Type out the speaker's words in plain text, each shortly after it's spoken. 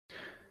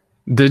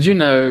Did you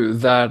know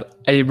that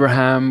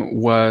Abraham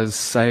was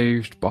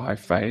saved by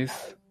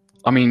faith?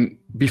 I mean,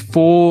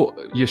 before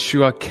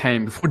Yeshua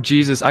came, before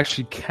Jesus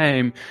actually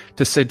came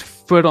to set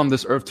foot on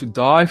this earth to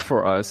die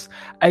for us,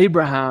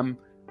 Abraham,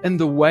 in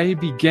the way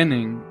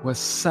beginning, was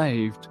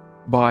saved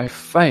by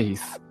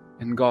faith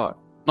in God,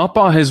 not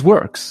by his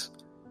works.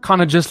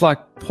 Kind of just like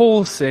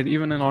Paul said,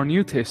 even in our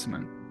New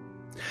Testament.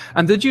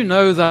 And did you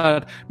know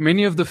that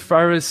many of the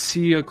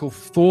Pharisaical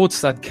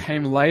thoughts that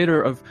came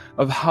later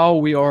of how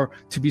we are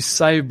to be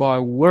saved by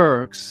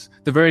works,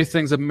 the very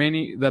things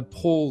that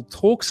Paul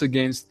talks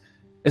against,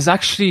 is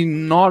actually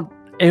not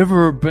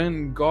ever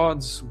been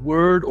God's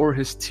word or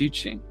his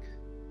teaching?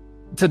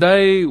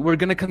 Today, we're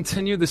going to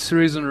continue the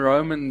series in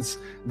Romans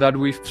that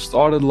we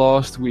started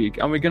last week.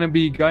 And we're going to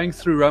be going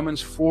through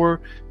Romans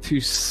 4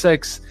 to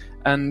 6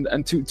 and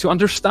to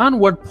understand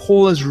what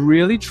Paul is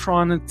really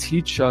trying to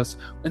teach us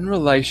in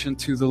relation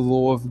to the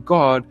law of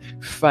God,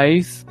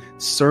 faith,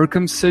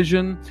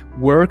 circumcision,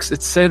 works,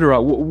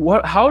 etc.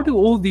 How do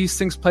all these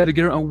things play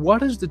together, and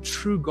what is the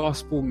true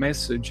gospel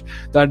message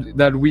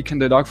that we can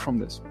deduct from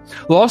this?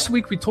 Last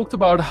week we talked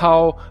about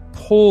how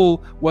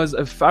Paul was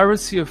a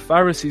Pharisee of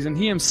Pharisees, and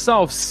he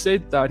himself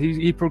said that.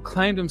 He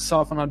proclaimed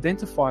himself and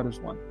identified as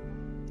one.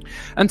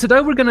 And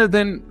today we're going to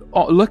then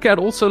look at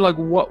also like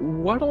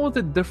what are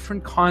the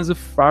different kinds of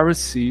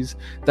Pharisees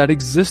that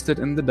existed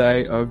in the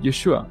day of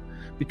Yeshua.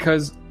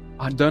 Because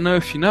I don't know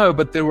if you know,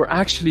 but there were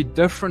actually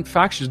different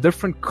factions,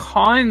 different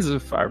kinds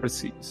of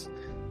Pharisees.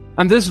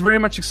 And this very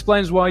much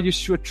explains why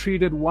Yeshua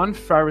treated one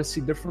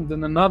Pharisee different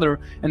than another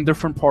in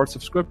different parts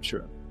of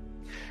Scripture.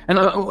 And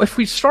if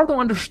we start to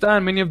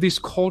understand many of these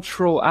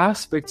cultural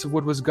aspects of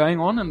what was going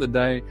on in the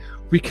day,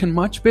 we can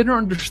much better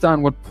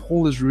understand what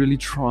Paul is really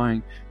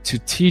trying to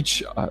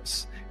teach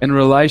us in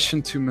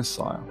relation to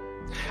Messiah.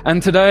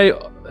 And today,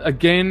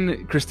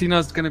 again, Christina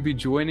is going to be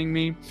joining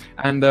me,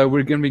 and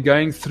we're going to be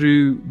going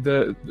through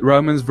the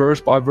Romans verse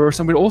by verse,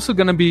 and we're also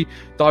going to be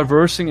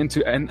diversing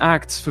into in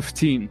Acts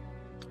 15.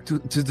 To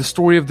the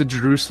story of the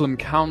Jerusalem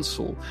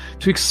Council,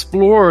 to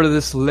explore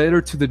this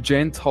letter to the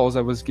Gentiles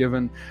that was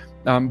given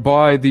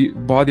by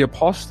the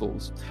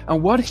apostles,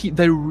 and what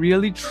they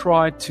really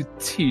tried to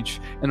teach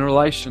in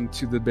relation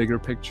to the bigger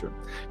picture.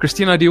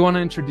 Christina, do you want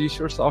to introduce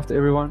yourself to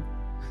everyone?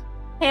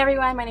 Hey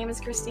everyone, my name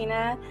is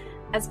Christina.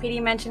 As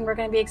PD mentioned, we're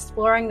going to be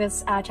exploring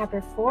this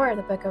chapter 4 of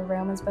the book of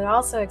Romans, but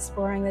also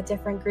exploring the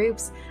different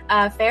groups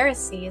of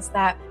Pharisees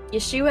that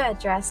Yeshua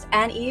addressed,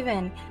 and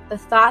even the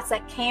thoughts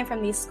that came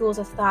from these schools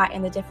of thought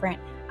in the different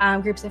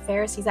groups of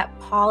Pharisees that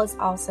Paul is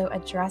also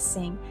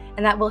addressing,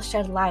 and that will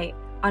shed light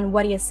on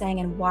what he is saying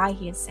and why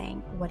he is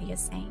saying what he is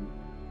saying.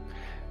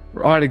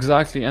 Right,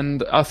 exactly.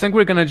 And I think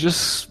we're going to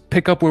just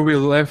pick up where we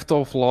left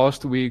off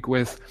last week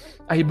with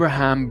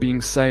Abraham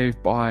being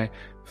saved by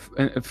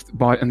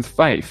in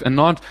faith, and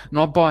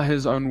not by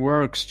his own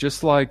works,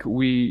 just like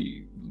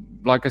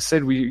I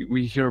said,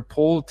 we hear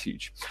Paul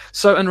teach.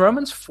 So in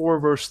Romans 4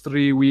 verse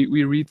 3,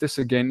 we read this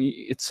again.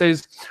 It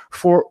says,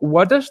 "For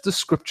what does the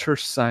scripture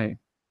say?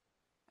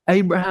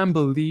 Abraham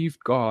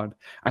believed God,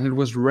 and it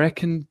was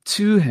reckoned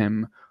to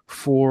him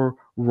for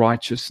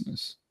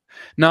righteousness."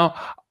 Now,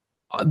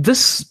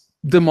 this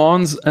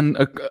demands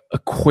a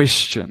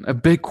question, a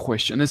big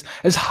question, is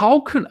how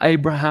could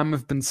Abraham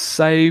have been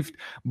saved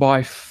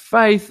by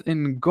faith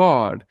in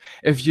God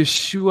if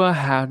Yeshua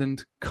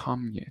hadn't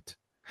come yet?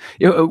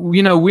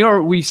 You know,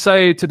 we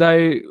say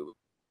today,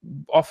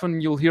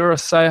 often you'll hear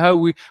us say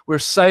how we're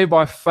saved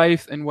by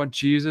faith in what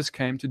Jesus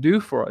came to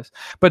do for us.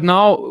 But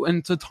now,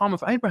 in the time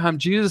of Abraham,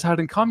 Jesus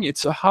hadn't come yet,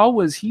 so how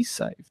was he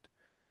saved?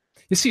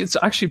 You see, it's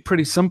actually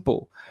pretty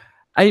simple.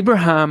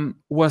 Abraham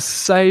was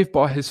saved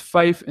by his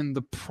faith in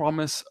the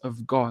promise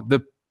of God,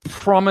 the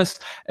promise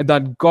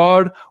that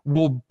God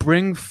will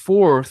bring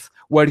forth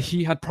what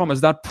he had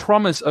promised, that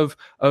promise of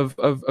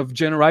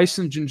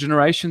generations and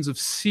generations of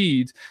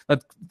seed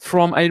that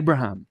from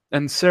Abraham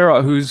and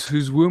Sarah,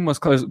 whose womb was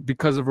closed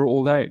because of her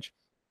old age.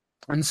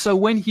 And so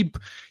when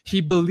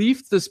he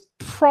believed this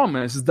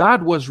promise,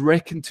 that was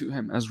reckoned to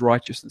him as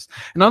righteousness.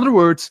 In other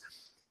words,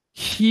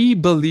 he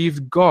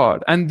believed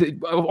God.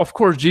 And of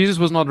course, Jesus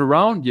was not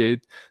around yet,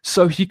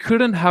 so he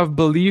couldn't have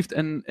believed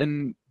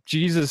in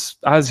Jesus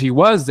as he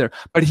was there,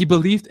 but he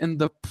believed in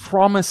the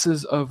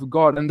promises of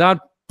God. And that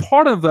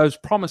part of those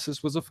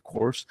promises was, of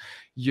course,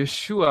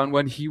 Yeshua and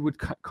what he would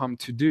come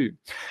to do.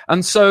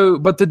 And so,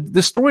 but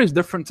the story is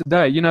different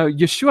today. You know,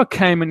 Yeshua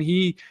came and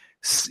he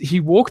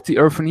walked the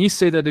earth, and he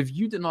said that if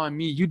you deny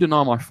me, you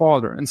deny my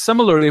Father. And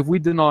similarly, if we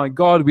deny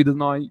God, we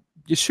deny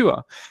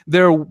Yeshua.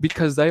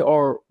 Because they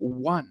are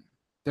one.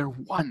 They're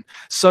one.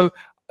 So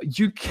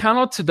you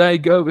cannot today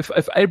go if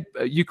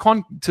you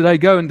can't today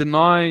go and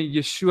deny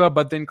Yeshua,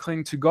 but then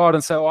cling to God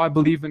and say, "Oh, I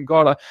believe in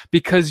God,"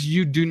 because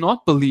you do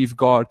not believe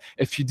God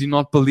if you do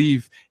not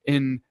believe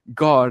in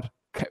God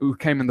who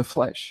came in the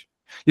flesh.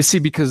 You see,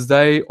 because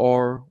they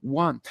are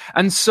one.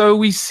 And so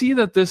we see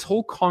that this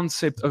whole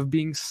concept of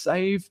being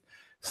saved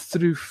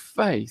through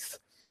faith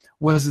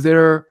was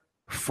there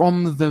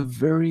from the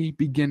very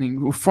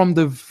beginning, from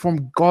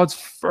God's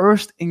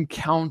first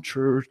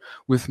encounter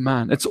with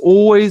man. It's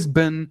always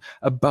been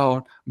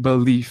about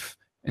belief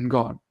in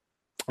God.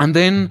 And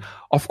then,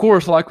 of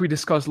course, like we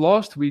discussed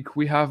last week,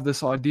 we have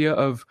this idea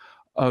of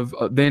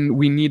then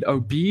we need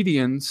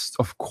obedience,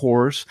 of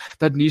course,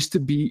 that needs to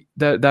be,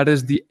 that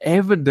is the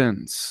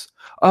evidence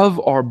of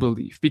our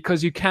belief.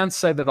 Because you can't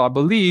say that I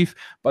believe,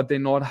 but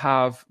then not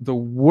have the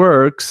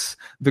works,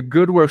 the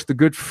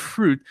good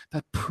fruit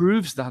that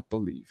proves that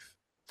belief.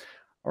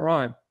 All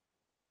right.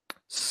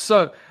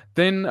 So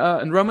then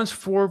in Romans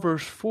 4,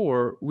 verse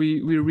 4, we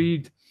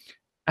read,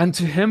 "And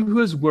to him who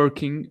is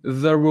working,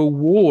 the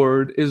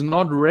reward is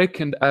not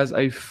reckoned as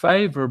a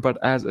favor, but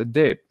as a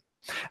debt.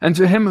 And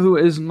to him who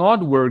is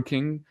not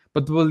working,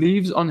 but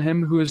believes on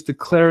him who is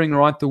declaring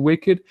right the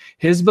wicked,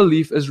 his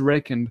belief is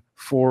reckoned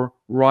for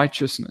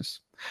righteousness."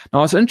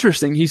 Now it's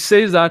interesting. He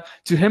says that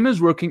to him who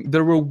is working,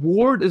 the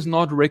reward is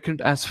not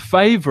reckoned as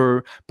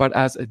favor, but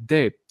as a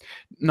debt.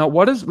 Now,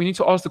 we need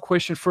to ask the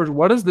question first,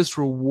 what is this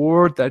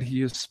reward that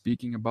he is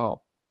speaking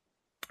about?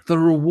 The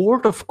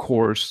reward, of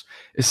course,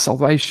 is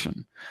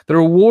salvation. The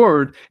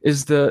reward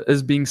is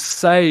being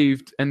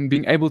saved and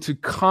being able to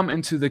come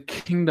into the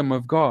kingdom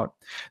of God.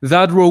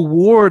 That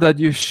reward that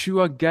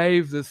Yeshua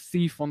gave the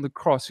thief on the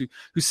cross,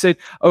 who said,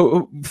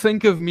 "Oh,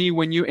 think of me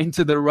when you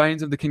enter the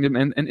reigns of the kingdom."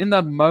 And in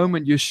that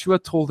moment,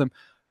 Yeshua told him,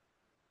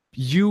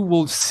 you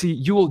will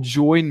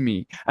join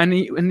me. And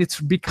it's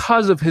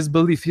because of his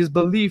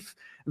belief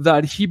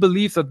that he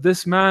believed that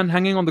this man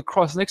hanging on the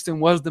cross next to him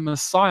was the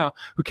Messiah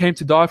who came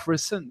to die for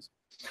his sins.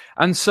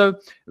 And so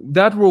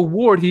that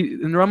reward,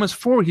 in Romans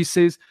 4, he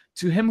says,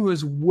 to him who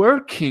is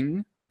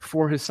working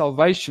for his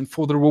salvation,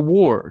 for the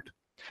reward,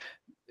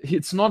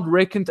 it's not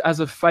reckoned as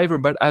a favor,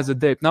 but as a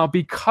debt. Now,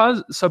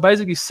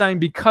 basically saying,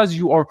 because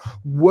you are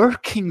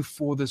working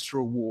for this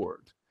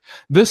reward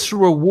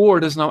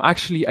is now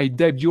actually a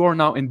debt. You are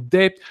now in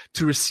debt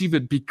to receive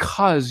it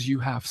because you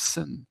have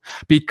sin.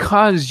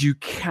 Because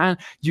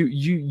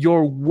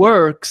your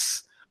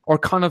works are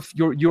kind of,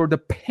 you're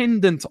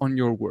dependent on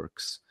your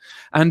works.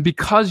 And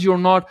because you're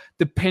not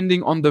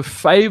depending on the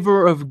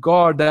favor of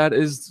God that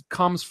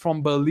comes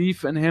from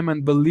belief in him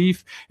and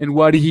belief in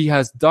what he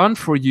has done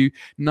for you,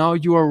 now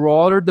you are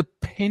rather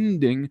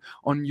depending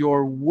on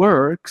your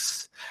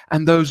works,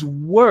 and those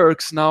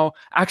works now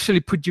actually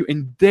put you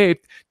in debt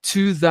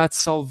to that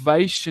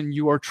salvation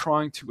you are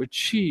trying to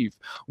achieve.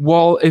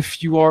 While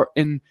if you are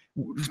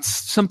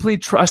simply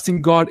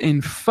trusting God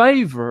in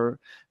favor,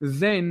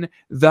 then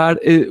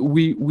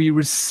we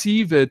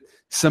receive it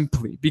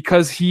simply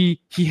because he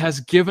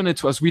has given it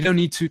to us. We don't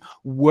need to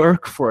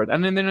work for it.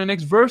 And then in the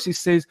next verse he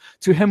says,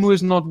 to him who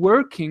is not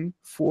working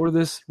for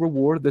this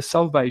reward, this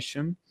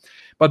salvation,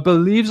 but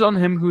believes on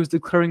him who is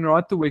declaring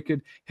right the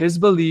wicked, his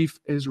belief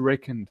is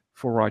reckoned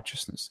for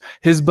righteousness.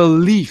 His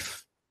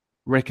belief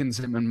reckons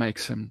him and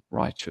makes him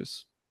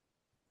righteous.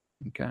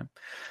 Okay.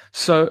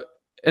 So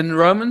in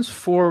Romans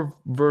 4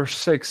 verse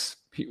 6,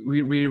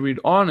 we read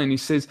on and he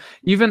says,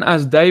 even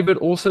as David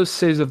also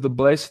says of the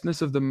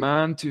blessedness of the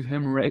man to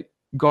him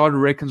God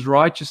reckons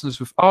righteousness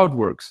without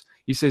works.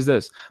 He says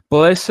this,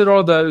 blessed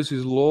are those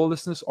whose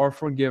lawlessness are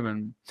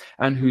forgiven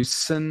and whose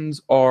sins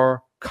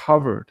are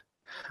covered.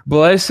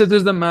 Blessed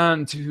is the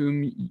man to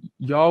whom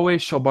Yahweh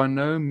shall by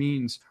no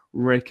means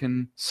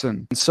reckon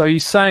sin. So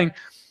he's saying,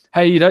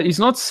 hey, he's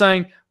not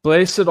saying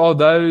blessed are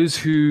those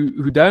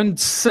who don't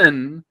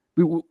sin.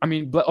 I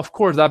mean, of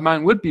course, that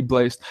man would be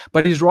blessed,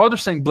 but he's rather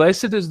saying,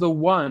 blessed is the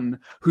one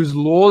whose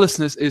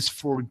lawlessness is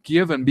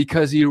forgiven,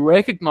 because he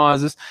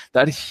recognizes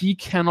that he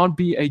cannot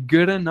be a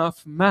good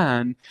enough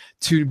man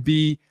to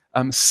be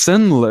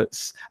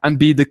sinless and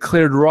be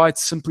declared right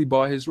simply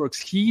by his works.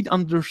 He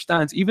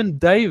understands, even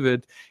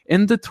David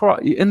in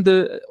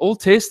the Old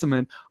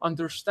Testament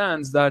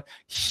understands that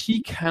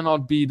he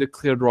cannot be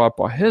declared right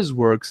by his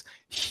works.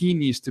 He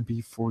needs to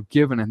be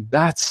forgiven, and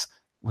that's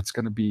what's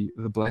going to be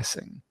the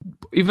blessing.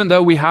 Even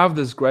though we have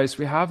this grace,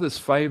 we have this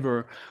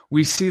favor,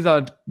 we see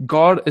that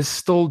God is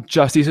still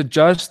just. He's a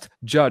just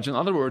judge. In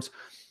other words,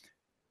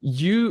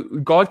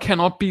 God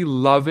cannot be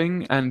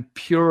loving and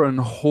pure and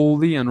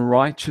holy and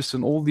righteous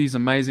and all these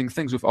amazing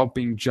things without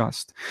being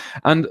just.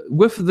 And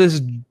with this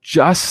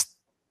justice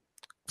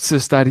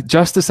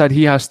that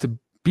he has to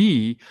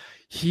be,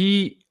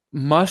 he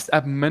must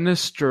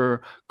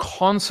administer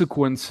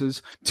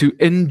consequences to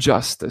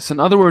injustice. In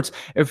other words,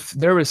 if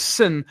there is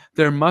sin,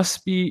 there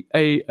must be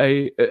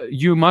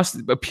you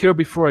must appear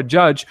before a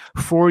judge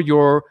for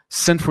your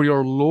sin, for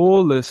your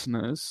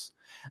lawlessness,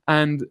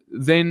 and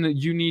then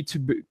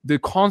the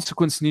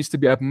consequence needs to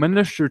be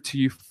administered to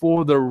you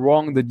for the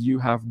wrong that you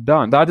have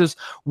done. That is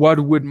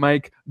what would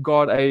make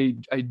God a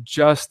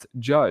just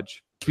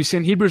judge. We see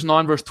in Hebrews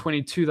 9 verse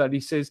 22 that he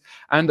says,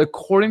 and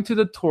according to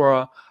the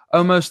Torah,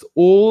 almost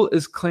all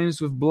is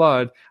cleansed with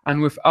blood, and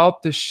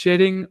without the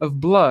shedding of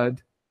blood,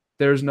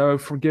 there is no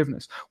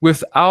forgiveness.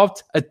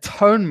 Without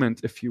atonement,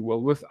 if you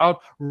will,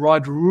 without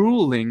right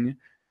ruling,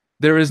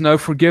 there is no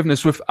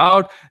forgiveness.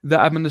 Without the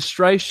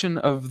administration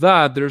of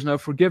that, there is no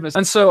forgiveness.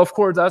 And so, of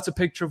course, that's a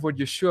picture of what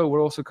Yeshua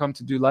will also come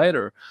to do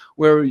later,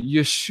 where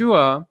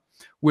Yeshua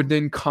would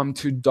then come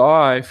to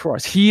die for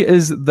us. He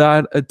is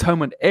that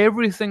atonement.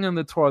 Everything in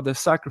the Torah, the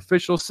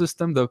sacrificial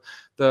system,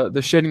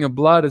 the shedding of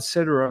blood,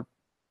 etc.,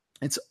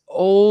 it's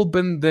all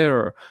been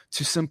there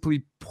to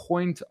simply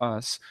point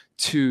us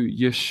to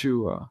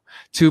Yeshua,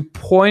 to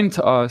point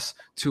us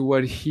to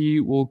what he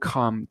will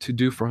come to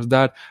do for us,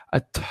 that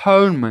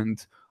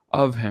atonement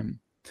of him.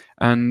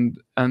 And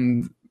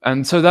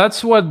so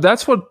that's the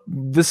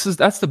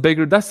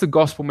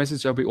gospel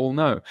message that we all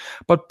know.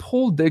 But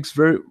Paul digs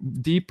very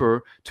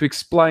deeper to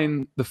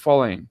explain the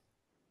following.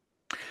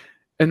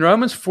 In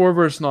Romans 4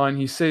 verse 9,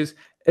 he says,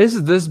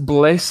 "Is this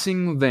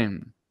blessing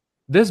then,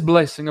 this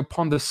blessing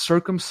upon the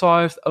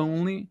circumcised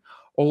only,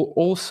 or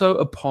also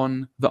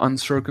upon the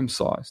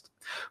uncircumcised?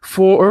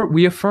 For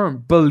we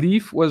affirm,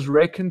 belief was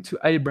reckoned to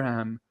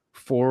Abraham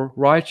for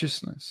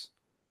righteousness."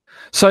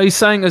 So he's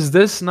saying, is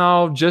this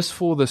now just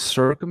for the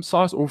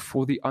circumcised or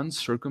for the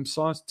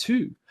uncircumcised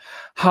too?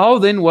 How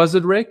then was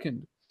it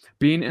reckoned?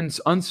 Being in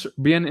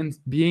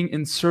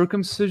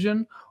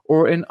circumcision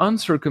or in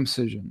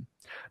uncircumcision?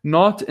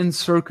 Not in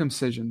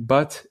circumcision,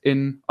 but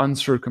in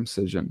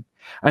uncircumcision.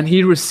 And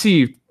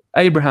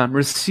Abraham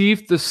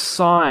received the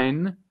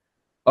sign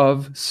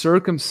of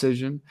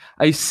circumcision,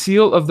 a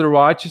seal of the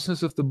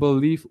righteousness of the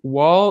belief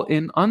while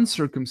in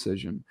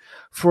uncircumcision,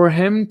 for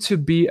him to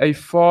be a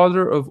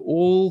father of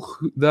all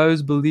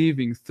those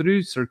believing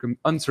through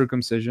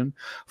uncircumcision,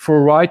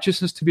 for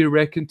righteousness to be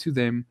reckoned to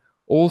them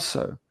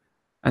also.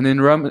 And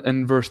then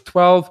in verse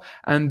 12,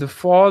 and the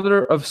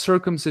father of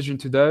circumcision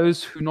to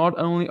those who not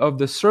only of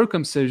the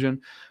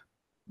circumcision,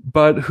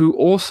 but who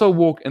also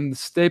walk in the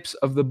steps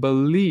of the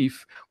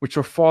belief which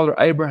our father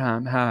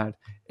Abraham had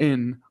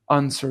in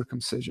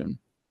uncircumcision.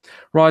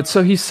 Right,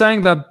 so he's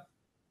saying that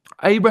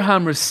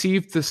Abraham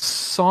received this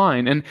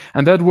sign,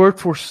 and that word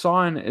for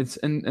sign, it's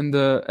in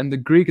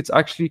the Greek, it's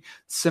actually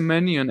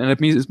semenion, and it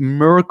means it's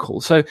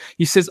miracle. So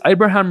he says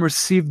Abraham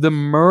received the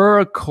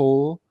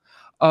miracle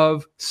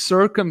of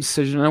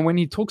circumcision. And when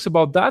he talks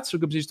about that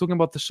circumcision, he's talking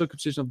about the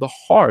circumcision of the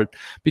heart,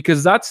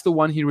 because that's the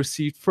one he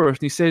received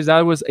first. And he says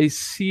that was a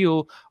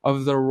seal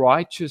of the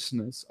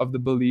righteousness of the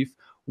belief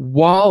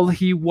while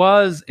he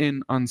was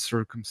in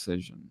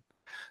uncircumcision.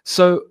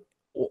 So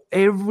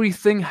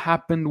everything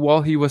happened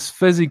while he was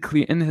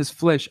physically in his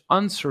flesh,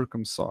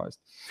 uncircumcised.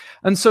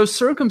 And so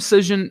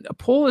circumcision,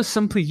 Paul is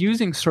simply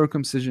using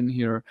circumcision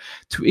here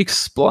to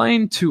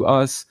explain to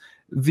us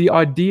the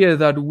idea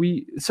that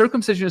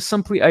circumcision is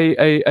simply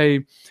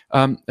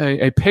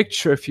a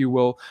picture, if you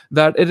will,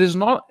 that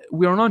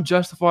we are not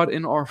justified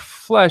in our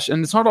flesh,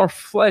 and it's not our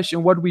flesh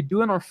and what we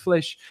do in our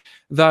flesh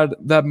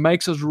that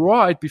makes us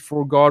right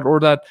before God, or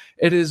that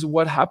it is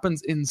what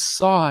happens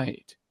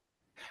inside.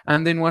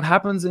 And then what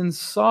happens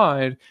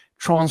inside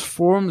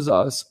transforms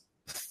us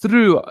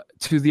through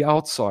to the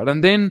outside,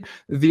 and then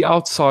the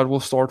outside will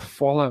start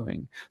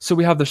following. So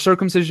we have the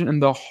circumcision in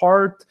the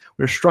heart,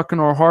 we're struck in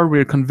our heart,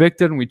 we're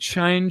convicted, and we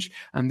change,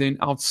 and then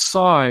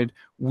outside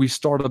we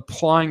start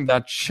applying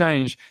that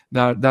change,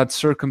 that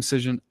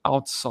circumcision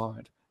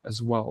outside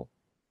as well.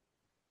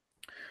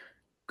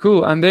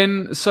 Cool. And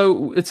then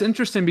so it's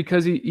interesting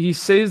because he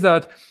says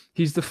that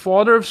he's the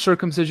father of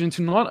circumcision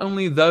to not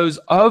only those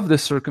of the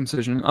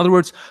circumcision, in other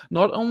words,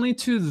 not only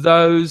to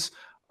those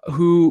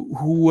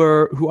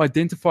who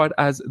identified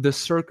as the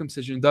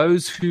circumcision,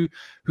 those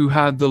who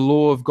had the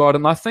law of God.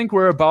 And I think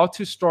we're about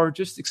to start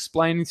just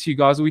explaining to you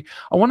guys.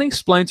 I want to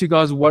explain to you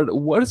guys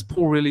what is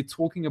Paul really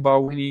talking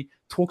about when he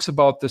talks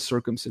about the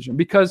circumcision,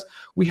 because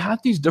we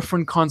have these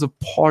different kinds of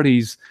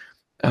parties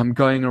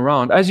going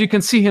around. As you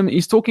can see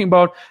he's talking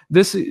about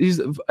this.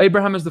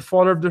 Abraham is the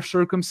father of the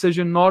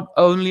circumcision, not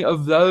only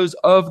of those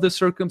of the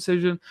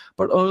circumcision,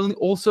 but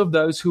also of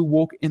those who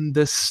walk in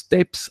the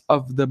steps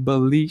of the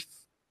belief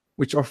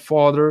which our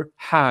father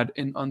had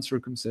in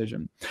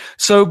uncircumcision.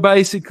 So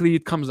basically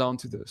it comes down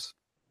to this.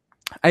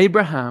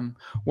 Abraham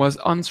was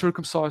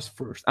uncircumcised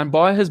first, and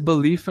by his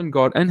belief in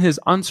God and his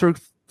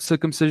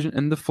uncircumcision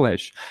in the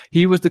flesh,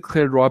 he was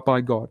declared right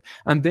by God.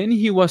 And then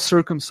he was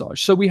circumcised.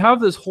 So we have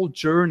this whole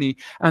journey,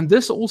 and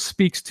this all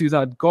speaks to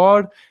that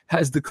God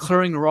has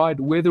declaring right,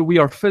 whether we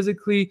are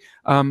physically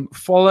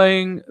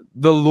following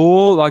the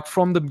law, like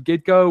from the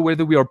get-go,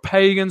 whether we are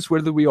pagans,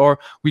 whether we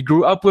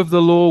grew up with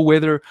the law,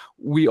 whether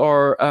we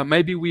are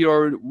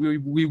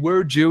we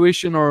were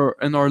Jewish in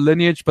our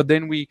lineage, but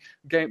then we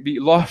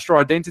lost our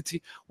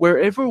identity.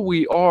 Wherever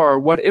we are,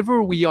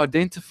 whatever we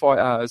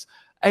identify as,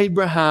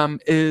 Abraham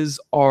is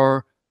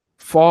our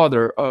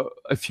father,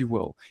 if you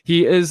will.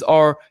 He is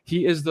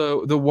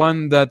the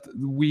one that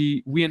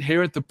we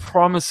inherit the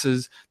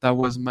promises that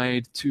was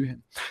made to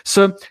him.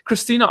 So,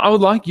 Christina, I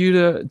would like you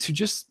to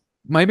just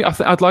maybe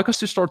I'd like us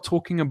to start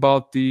talking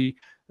about the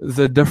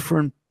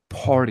different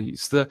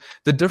parties, the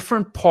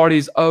different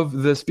parties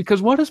of this,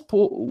 because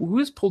who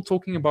is Paul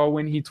talking about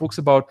when he talks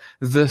about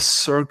the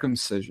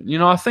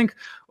circumcision? I think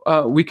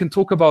we can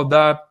talk about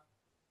that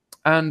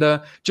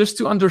and just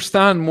to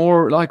understand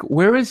more, like,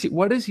 where is he,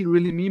 what does he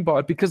really mean by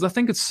it? Because I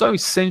think it's so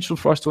essential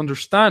for us to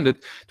understand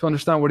it, to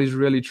understand what he's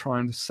really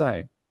trying to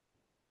say.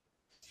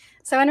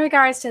 So in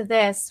regards to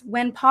this,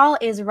 when Paul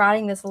is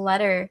writing this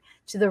letter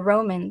to the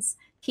Romans,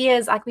 he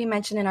is, like we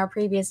mentioned in our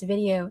previous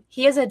video,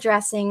 he is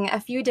addressing a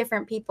few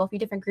different people, a few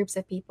different groups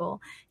of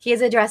people. He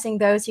is addressing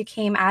those who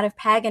came out of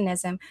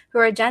paganism, who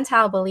are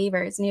Gentile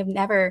believers and who have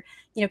never,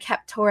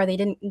 kept Torah. They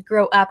didn't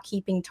grow up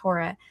keeping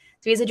Torah.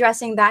 So he's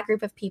addressing that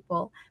group of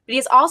people. But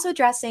he's also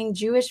addressing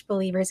Jewish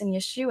believers in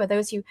Yeshua,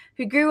 those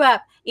who grew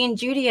up in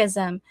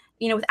Judaism,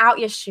 without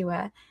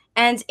Yeshua.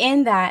 And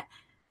in that,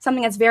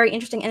 something that's very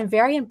interesting and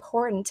very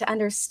important to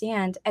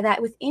understand,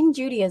 that within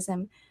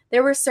Judaism,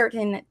 there were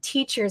certain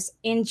teachers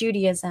in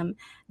Judaism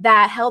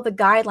that held the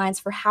guidelines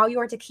for how you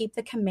are to keep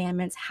the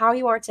commandments, how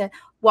you are to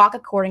walk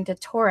according to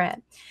Torah.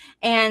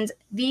 And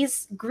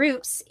these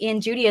groups in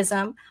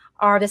Judaism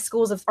are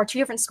two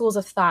different schools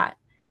of thought.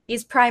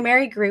 These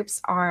primary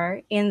groups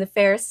are in the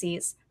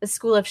Pharisees, the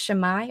school of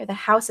Shammai, or the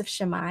house of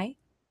Shammai,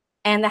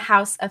 and the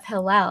house of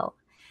Hillel.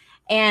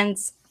 And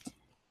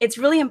it's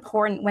really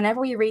important whenever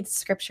we read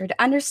scripture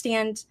to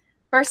understand,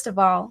 first of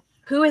all,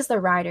 who is the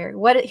writer?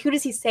 Who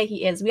does he say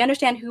he is? We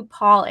understand who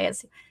Paul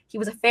is. He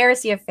was a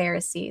Pharisee of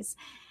Pharisees,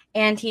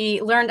 and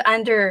he learned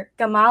under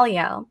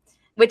Gamaliel,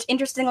 which,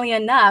 interestingly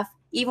enough,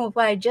 even with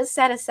what I just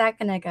said a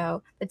second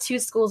ago, the two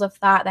schools of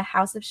thought, the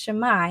house of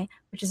Shammai,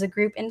 which is a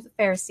group in the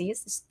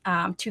Pharisees,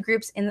 two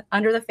groups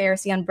under the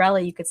Pharisee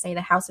umbrella, you could say,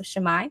 the house of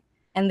Shammai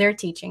and their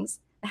teachings,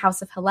 the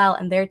house of Hillel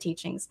and their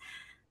teachings.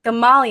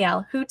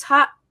 Gamaliel, who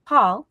taught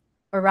Paul,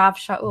 or Rav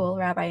Shaul,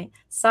 Rabbi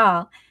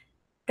Saul,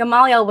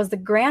 Gamaliel was the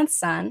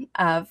grandson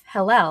of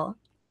Hillel.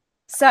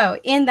 So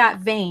in that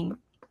vein,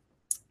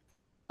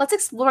 let's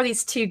explore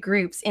these two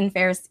groups in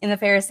the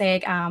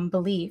Pharisaic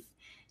belief.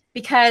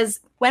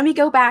 Because when we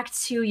go back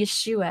to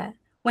Yeshua,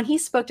 when he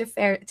spoke to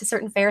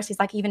certain Pharisees,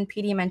 like even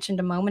Petey mentioned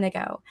a moment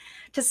ago,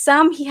 to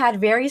some he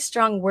had very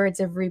strong words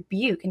of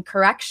rebuke and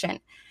correction.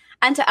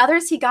 And to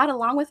others, he got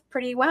along with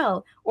pretty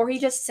well, or he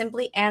just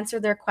simply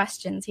answered their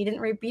questions. He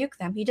didn't rebuke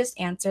them. He just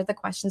answered the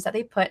questions that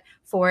they put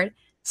forward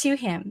to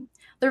him.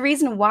 The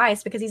reason why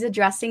is because he's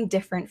addressing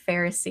different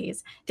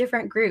Pharisees,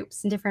 different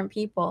groups, and different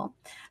people.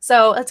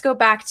 So let's go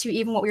back to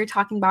even what we were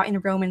talking about in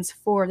Romans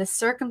 4, the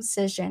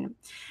circumcision.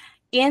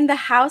 In the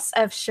house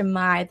of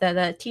Shammai,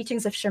 the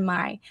teachings of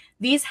Shammai,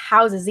 these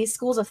houses, these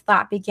schools of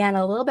thought began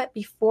a little bit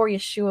before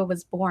Yeshua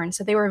was born.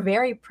 So they were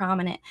very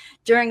prominent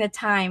during the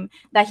time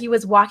that he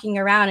was walking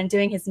around and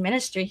doing his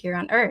ministry here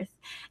on earth.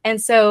 And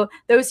so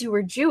those who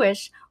were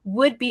Jewish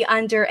would be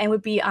under and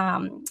would be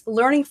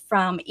learning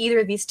from either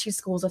of these two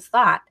schools of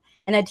thought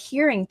and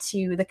adhering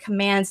to the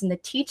commands and the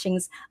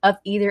teachings of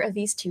either of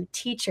these two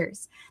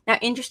teachers. Now,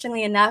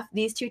 interestingly enough,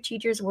 these two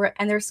teachers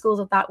and their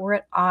schools of thought were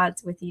at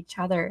odds with each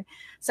other.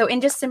 So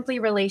in just simply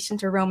relation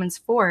to Romans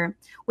 4,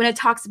 when it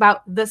talks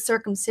about the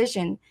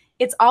circumcision,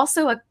 it's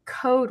also a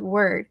code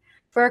word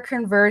for a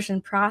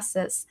conversion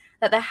process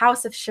that the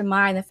house of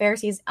Shammai and the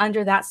Pharisees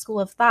under that school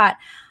of thought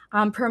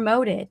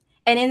promoted.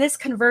 And in this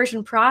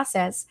conversion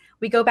process,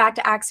 we go back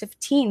to Acts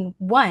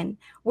 15:1,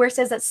 where it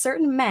says that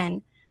certain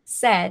men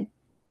said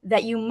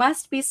that you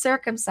must be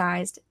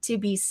circumcised to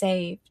be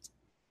saved.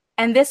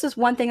 And this was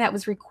one thing that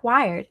was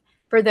required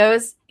for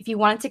those, if you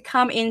wanted to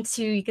come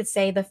into, you could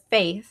say, the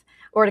faith,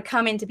 or to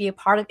come in to be a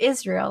part of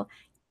Israel,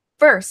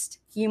 first,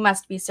 you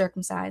must be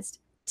circumcised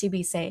to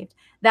be saved.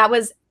 That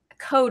was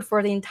code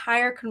for the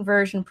entire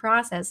conversion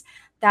process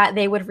that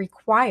they would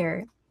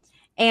require.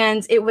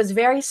 And it was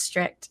very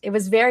strict. It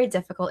was very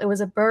difficult. It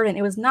was a burden.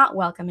 It was not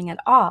welcoming at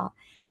all.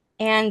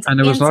 And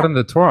it was not in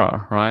the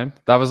Torah, right?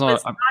 That was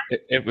not.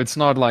 It's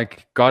not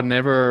like God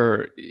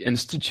never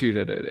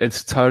instituted it.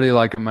 It's totally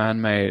like a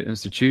man-made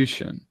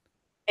institution.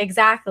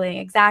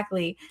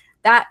 Exactly.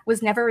 That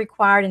was never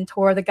required in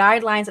Torah. The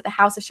guidelines at the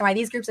house of Shammai,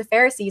 these groups of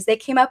Pharisees, they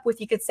came up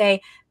with, you could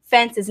say,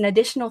 fences and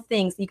additional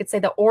things. You could say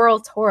the oral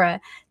Torah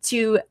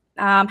to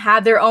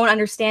have their own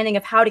understanding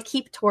of how to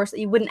keep Torah so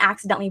that you wouldn't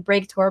accidentally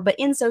break Torah. But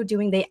in so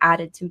doing, they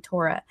added to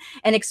Torah.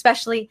 And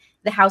especially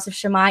the house of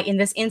Shammai, in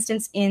this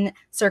instance, in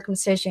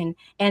circumcision,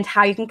 and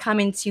how you can come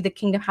into the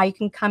kingdom, how you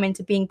can come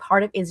into being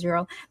part of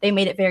Israel. They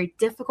made it very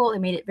difficult. They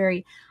made it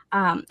very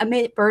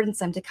made it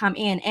burdensome to come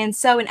in. And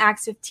so in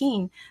Acts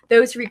 15,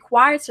 those who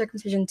required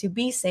circumcision to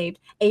be saved,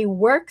 a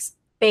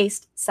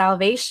works-based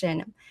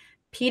salvation,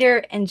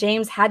 Peter and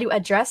James had to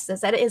address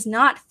this, that it is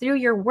not through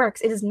your works.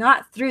 It is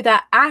not through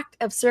that act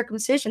of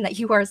circumcision that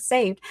you are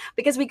saved.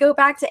 Because we go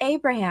back to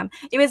Abraham.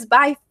 It was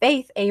by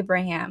faith,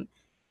 Abraham.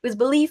 It was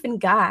belief in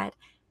God.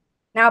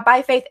 Now,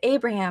 by faith,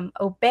 Abraham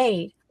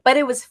obeyed, but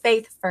it was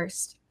faith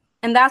first.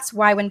 And that's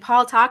why when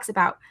Paul talks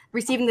about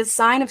receiving the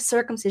sign of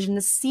circumcision,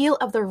 the seal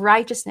of the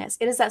righteousness,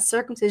 it is that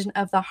circumcision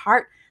of the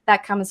heart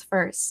that comes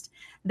first.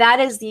 That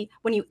is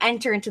when you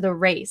enter into the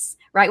race,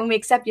 right? When we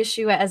accept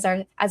Yeshua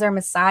as our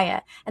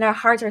Messiah and our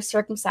hearts are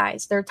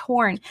circumcised, they're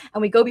torn,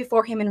 and we go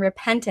before him in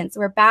repentance.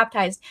 We're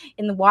baptized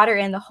in the water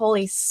and the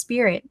Holy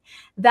Spirit.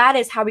 That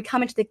is how we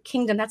come into the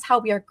kingdom. That's how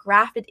we are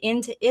grafted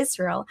into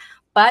Israel.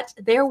 But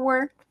there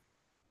were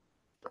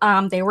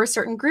there were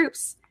certain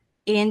groups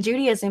in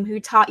Judaism who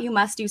taught you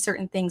must do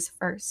certain things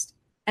first.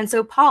 And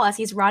so Paul, as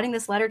he's writing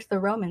this letter to the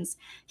Romans,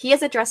 he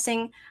is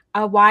addressing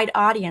a wide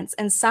audience.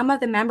 And some of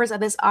the members of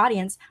this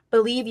audience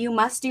believe you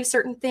must do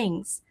certain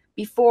things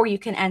before you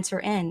can enter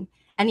in.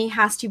 And he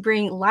has to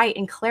bring light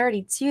and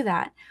clarity to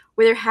that,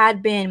 where there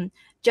had been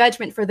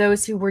judgment for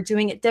those who were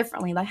doing it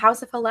differently. The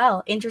House of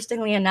Hillel,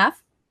 interestingly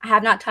enough, I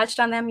have not touched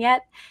on them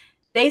yet.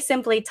 They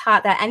simply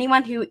taught that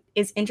anyone who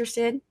is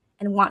interested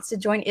and wants to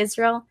join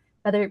Israel,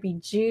 whether it be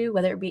Jew,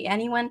 whether it be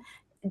anyone,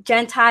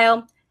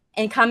 Gentile,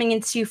 and coming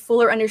into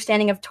fuller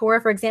understanding of Torah.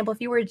 For example, if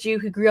you were a Jew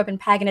who grew up in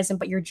paganism,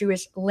 but you're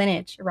Jewish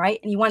lineage, right?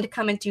 And you wanted to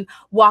come into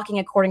walking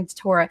according to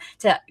Torah,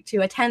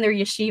 to attend their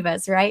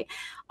yeshivas, right?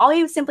 All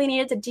you simply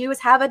needed to do is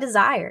have a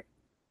desire.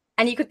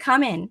 And you could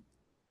come in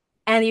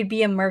and you'd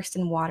be immersed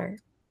in water.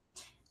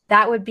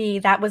 That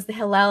was the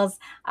Hillel's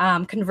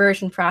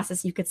conversion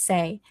process, you could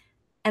say.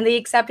 And they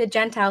accepted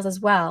Gentiles as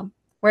well,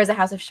 whereas the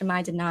House of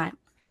Shammai did not.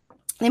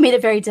 They made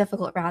it very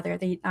difficult, rather.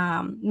 They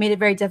made it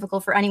very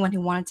difficult for anyone who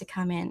wanted to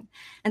come in.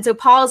 And so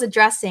Paul is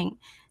addressing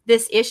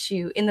this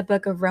issue in the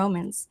book of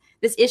Romans,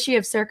 this issue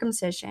of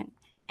circumcision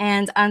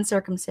and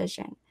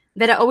uncircumcision,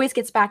 that it always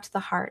gets back to the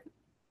heart.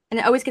 And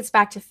it always gets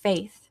back to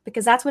faith,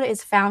 because that's what it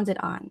is founded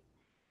on,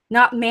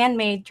 not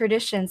man-made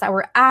traditions that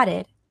were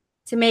added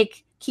to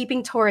make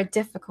keeping Torah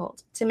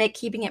difficult, to make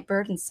keeping it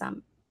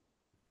burdensome.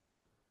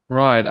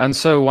 Right. And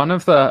so one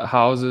of the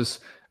houses,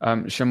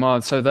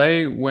 Shammai, so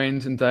they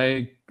went and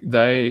they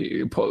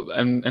put,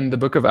 and in the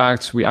book of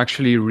Acts, we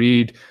actually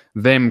read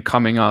them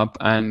coming up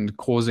and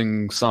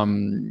causing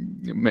some,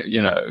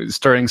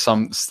 stirring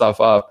some stuff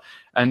up.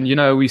 And,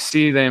 we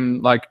see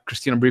them, like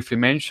Christina briefly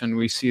mentioned,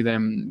 we see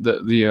them,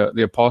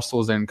 the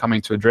apostles then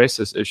coming to address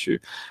this issue.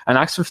 And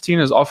Acts 15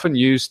 is often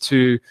used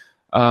to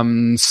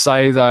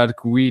say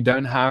that we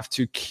don't have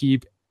to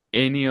keep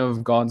any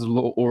of God's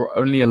law or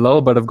only a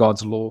little bit of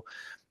God's law.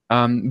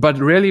 But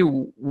really,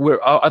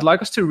 I'd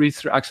like us to read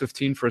through Acts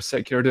 15 for a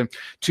sec here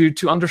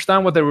to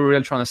understand what they were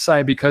really trying to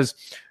say, because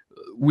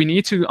we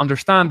need to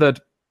understand that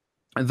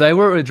they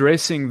were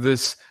addressing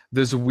this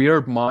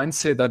weird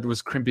mindset that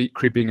was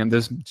creeping, and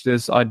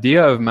this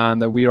idea of man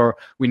that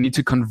we need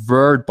to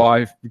convert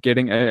by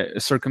getting a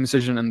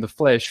circumcision in the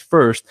flesh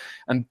first,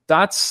 and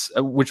that's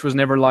which was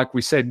never, like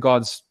we said,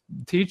 God's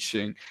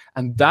teaching,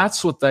 and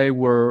that's what they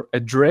were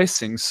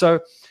addressing. So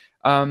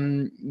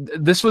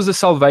this was a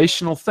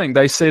salvational thing.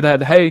 They said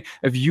that, hey,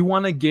 if you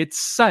want to get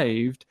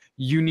saved,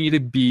 you need to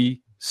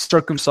be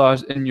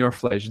circumcised in your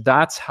flesh.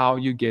 That's how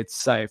you get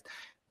saved.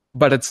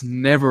 But it's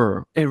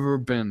never, ever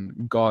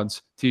been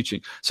God's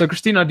teaching. So,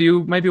 Christina, do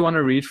you maybe want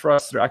to read for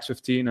us through Acts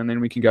 15, and then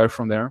we can go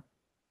from there?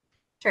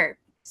 Sure.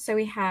 So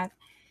we have,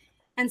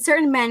 and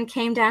certain men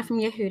came down from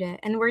Yehuda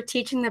and were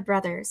teaching the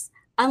brothers,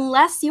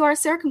 unless you are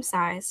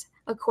circumcised,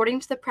 according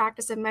to the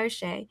practice of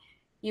Moshe,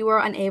 you are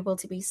unable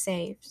to be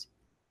saved.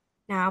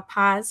 Now,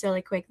 pause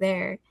really quick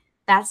there.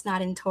 That's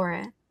not in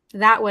Torah.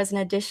 That was an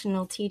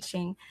additional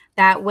teaching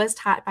that was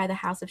taught by the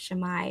House of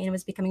Shammai, and it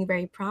was becoming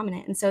very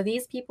prominent. And so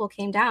these people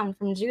came down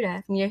from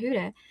Judah, from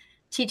Yehuda,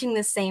 teaching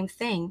the same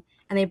thing,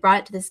 and they brought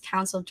it to this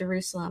Council of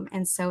Jerusalem,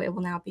 and so it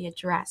will now be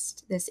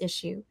addressed, this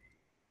issue.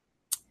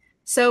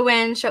 So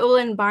when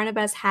Shaul and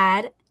Barnabas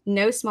had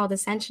no small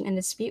dissension and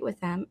dispute with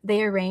them,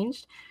 they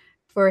arranged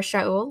for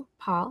Shaul,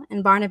 Paul,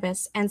 and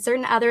Barnabas, and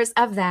certain others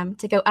of them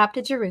to go up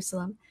to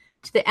Jerusalem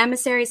to the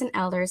emissaries and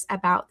elders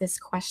about this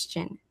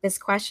question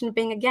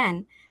being,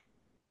 again,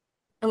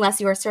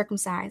 unless you are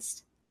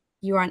circumcised,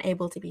 you are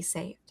unable to be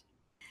saved.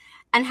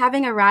 And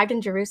having arrived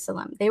in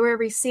Jerusalem, they were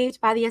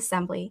received by the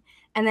assembly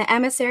and the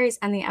emissaries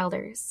and the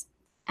elders,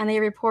 and they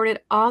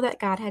reported all that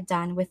God had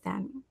done with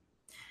them.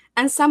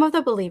 And some of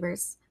the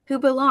believers who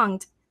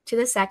belonged to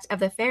the sect of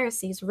the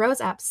Pharisees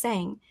rose up,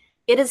 saying,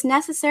 it is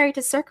necessary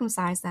to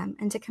circumcise them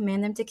and to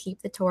command them to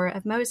keep the Torah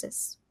of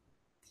Moses.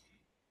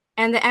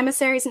 And the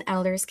emissaries and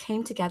elders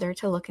came together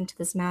to look into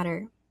this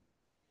matter.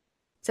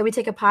 So we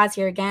take a pause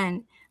here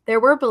again. There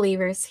were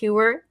believers who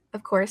were,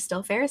 of course,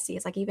 still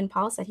Pharisees. Like even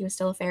Paul said, he was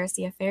still a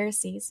Pharisee of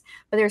Pharisees.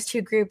 But there's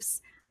two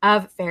groups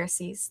of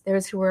Pharisees,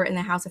 those who were in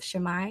the house of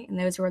Shammai and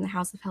those who were in the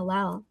house of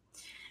Hillel.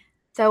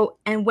 So,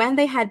 and when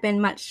they had been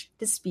much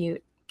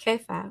dispute,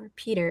 Kepha, or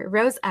Peter,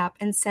 rose up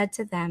and said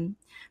to them,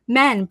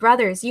 men,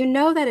 brothers, you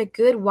know that a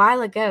good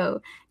while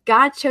ago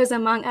God chose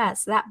among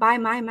us that by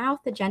my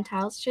mouth the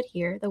Gentiles should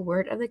hear the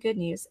word of the good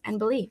news and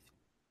believe.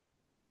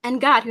 And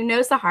God, who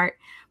knows the heart,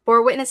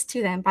 bore witness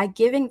to them by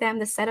giving them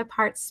the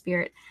set-apart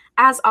spirit,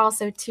 as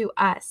also to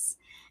us,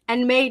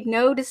 and made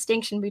no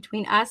distinction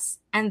between us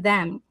and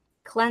them,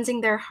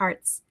 cleansing their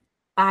hearts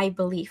by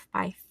belief,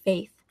 by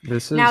faith.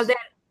 This is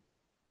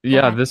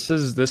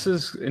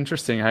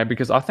interesting, hey?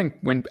 Because I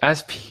think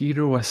as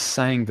Peter was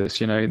saying this,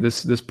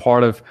 this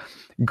part of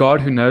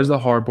God who knows the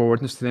heart bore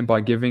witness to them by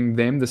giving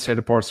them the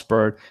set-apart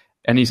spirit,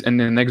 and in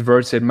the next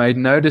verse said, made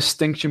no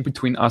distinction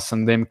between us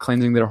and them,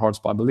 cleansing their hearts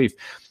by belief.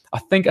 I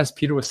think as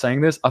Peter was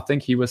saying this, I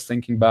think he was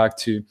thinking back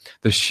to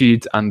the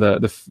sheet and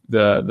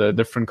the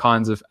different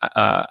kinds of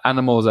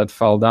animals that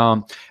fell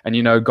down,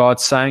 and God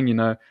saying,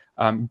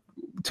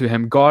 to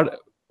him, God,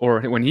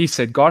 or when he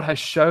said, God has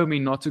shown me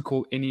not to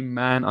call any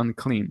man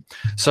unclean.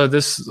 So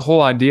this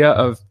whole idea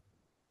of,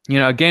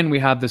 again, we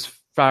have this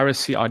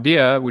Pharisee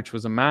idea, which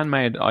was a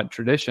man-made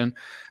tradition,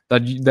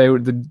 that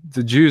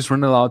the Jews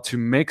weren't allowed to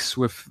mix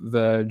with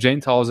the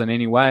Gentiles in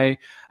any way.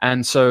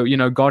 And so,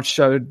 God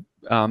showed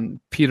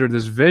Peter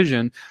this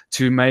vision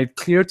to make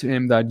clear to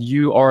him that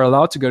you are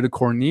allowed to go to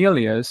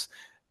Cornelius.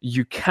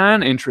 You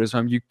can enter his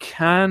home. You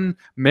can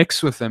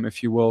mix with him,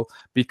 if you will,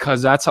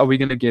 because that's how we're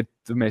going to get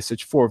the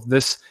message forth.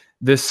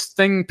 This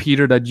thing,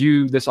 Peter,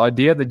 this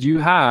idea that you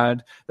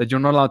had, that you're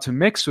not allowed to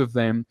mix with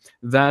them,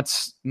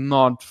 that's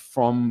not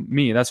from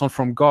me. That's not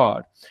from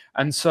God.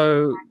 And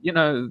so,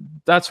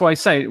 that's why I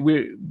say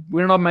we're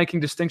not making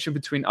distinction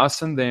between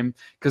us and them,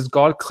 because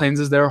God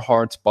cleanses their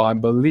hearts by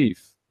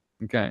belief.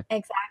 Okay.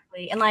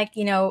 Exactly.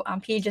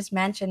 And Pete just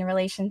mentioned in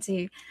relation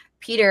to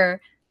Peter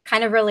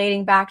kind of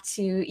relating back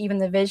to even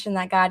the vision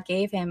that God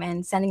gave him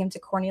and sending him to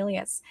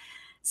Cornelius.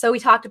 So we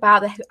talked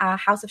about the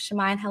house of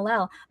Shammai and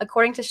Hillel.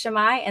 According to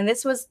Shammai, and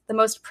this was the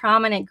most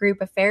prominent group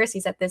of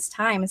Pharisees at this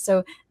time,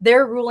 so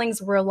their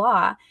rulings were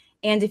law.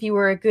 And if you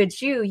were a good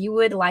Jew, you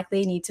would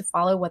likely need to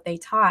follow what they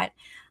taught.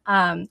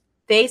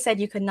 They said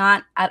you could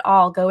not at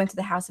all go into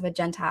the house of a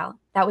Gentile.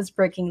 That was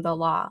breaking the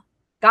law.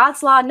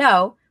 God's law,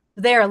 no.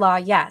 Their law,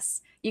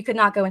 yes. You could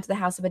not go into the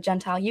house of a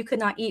Gentile. You could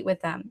not eat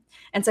with them.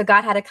 And so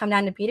God had to come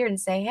down to Peter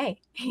and say, hey,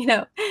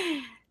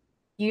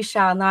 you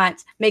shall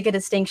not make a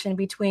distinction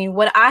between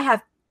what I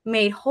have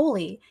made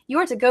holy. You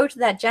are to go to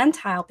that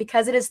Gentile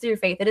because it is through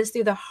faith. It is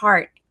through the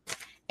heart.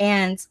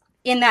 And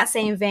in that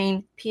same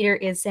vein, Peter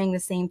is saying the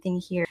same thing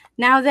here.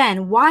 Now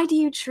then, why do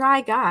you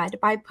try God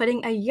by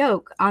putting a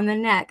yoke on the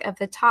neck of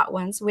the taught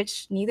ones,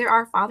 which neither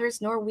our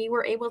fathers nor we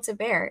were able to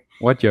bear?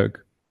 What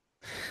yoke?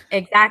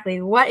 Exactly.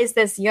 What is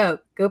this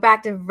yoke? Go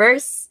back to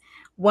verse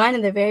 1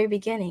 in the very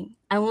beginning.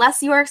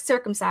 Unless you are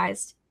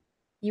circumcised,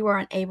 you are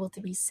unable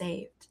to be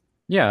saved.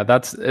 Yeah,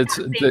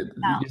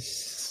 you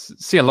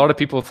see, a lot of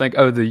people think,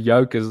 the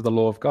yoke is the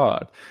law of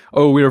God.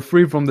 Oh, we are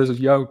free from this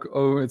yoke.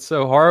 Oh, it's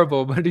so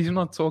horrible. But he's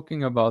not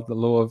talking about the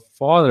law of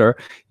Father.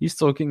 He's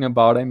talking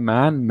about a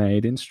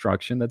man-made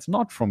instruction that's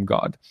not from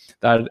God.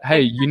 That,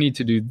 hey, you need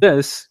to do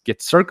this,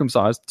 get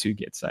circumcised to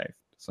get saved.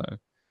 So.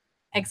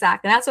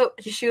 Exactly. That's what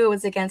Yeshua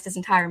was against his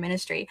entire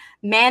ministry.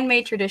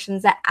 Man-made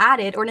traditions that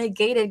added or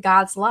negated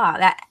God's law.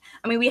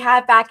 We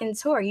have back in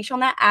Torah, you shall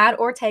not add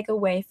or take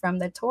away from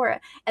the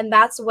Torah. And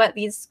that's what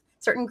these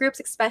certain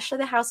groups, especially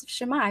the house of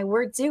Shammai,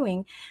 were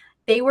doing.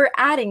 They were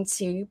adding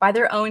to, by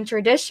their own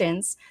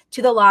traditions,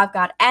 to the law of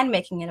God and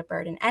making it a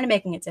burden and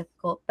making it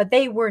difficult. But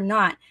they were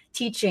not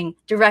teaching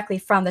directly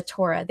from the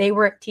Torah. They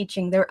were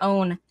teaching their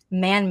own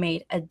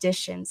man-made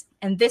additions.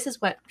 And this is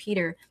what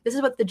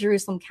the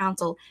Jerusalem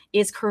Council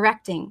is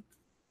correcting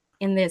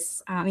in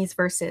these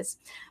verses.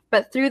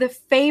 But through the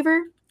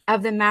favor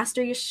of the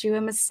Master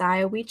Yeshua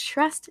Messiah, we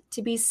trust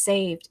to be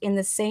saved in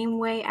the same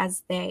way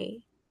as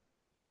they.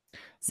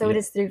 So It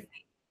is through faith.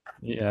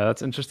 Yeah,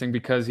 that's interesting,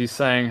 because he's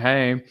saying,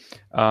 hey,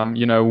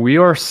 we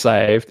are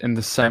saved in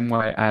the same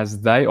way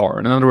as they are.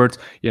 In other words,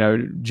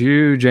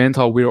 Jew,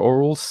 Gentile, we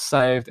are all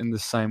saved in the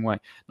same way.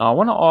 Now, I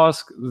want to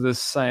ask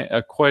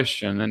a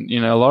question, and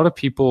a lot of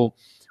people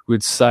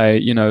would say,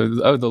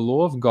 the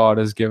law of God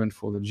is given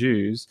for the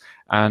Jews,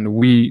 and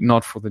we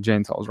not for the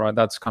Gentiles, right?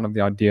 That's kind of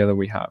the idea that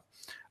we have.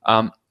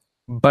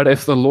 But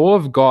if the law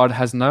of God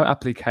has no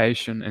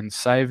application in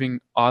saving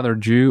either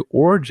Jew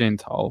or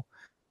Gentile,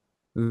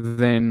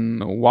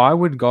 then why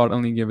would God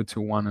only give it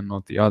to one and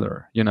not the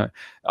other?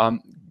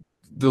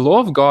 The law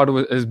of God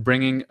is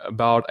bringing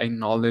about a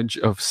knowledge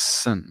of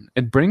sin.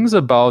 It brings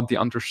about the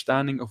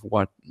understanding of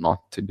what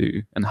not to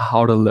do and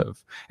how to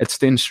live. It's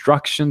the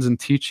instructions and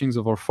teachings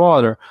of our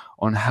Father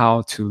on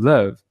how to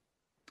live.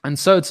 And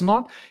so it's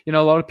not, a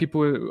lot of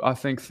people, I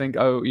think,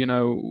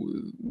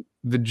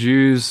 the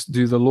Jews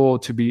do the law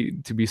to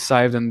be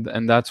saved,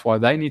 and that's why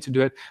they need to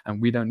do it,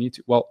 and we don't need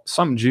to. Well,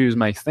 some Jews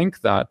may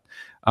think that,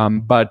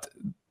 but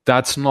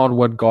that's not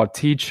what God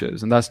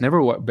teaches, and that's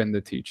never been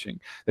the teaching.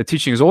 The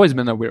teaching has always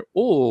been that we're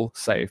all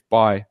saved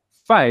by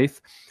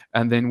faith,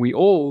 and then we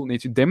all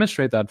need to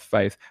demonstrate that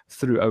faith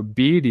through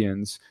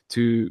obedience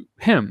to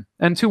Him,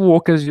 and to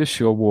walk as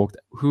Yeshua walked,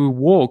 who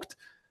walked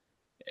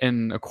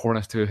in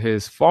accordance to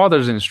his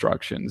Father's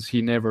instructions.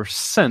 He never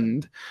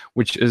sinned,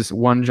 which is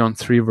 1 John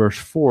 3 verse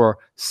 4.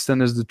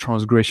 Sin is the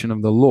transgression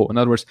of the law. In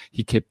other words,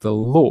 he kept the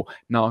law.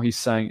 Now he's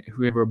saying,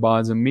 whoever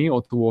abides in me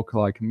ought to walk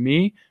like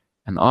me,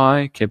 and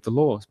I kept the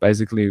law. It's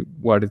basically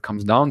what it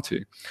comes down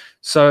to.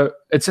 So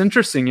it's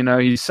interesting,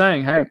 he's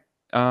saying, hey,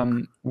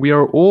 we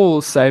are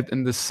all saved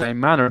in the same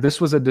manner. This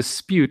was a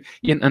dispute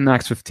in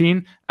Acts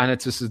 15, and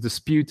it's just a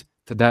dispute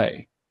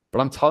today. But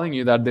I'm telling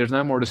you that there's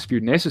no more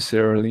dispute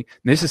necessary.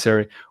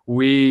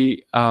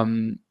 We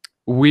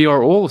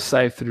are all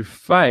saved through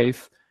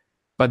faith,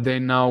 but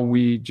then now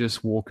we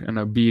just walk in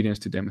obedience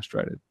to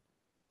demonstrate it.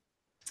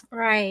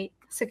 Right.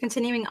 So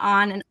continuing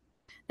on, and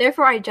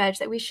therefore I judge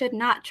that we should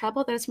not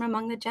trouble those from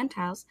among the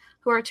Gentiles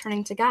who are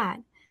turning to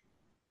God,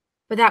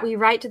 but that we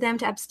write to them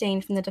to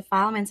abstain from the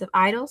defilements of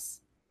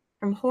idols,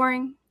 from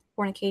whoring,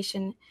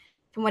 fornication,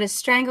 from what is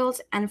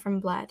strangled, and from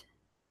blood.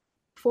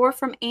 For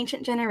from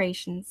ancient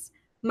generations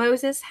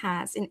Moses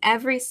has in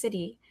every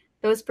city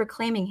those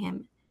proclaiming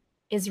him,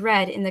 is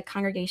read in the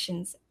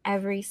congregations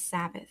every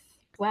Sabbath.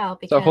 Well, So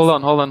because hold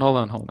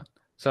on.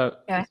 So,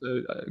 yeah,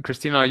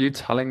 Christina, are you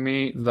telling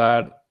me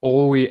that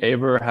all we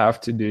ever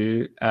have to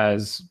do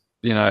as,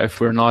 if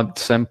we're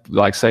not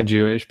like say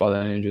Jewish, but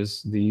then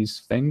just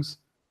these things?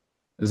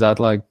 Is that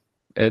like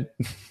it?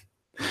 is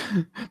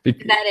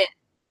that it?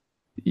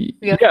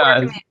 We have Yeah.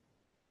 four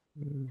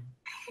commands.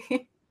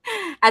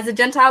 As a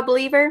Gentile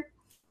believer,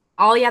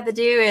 all you have to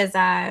do is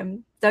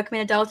don't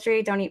commit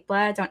adultery, don't eat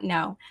blood, don't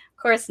no.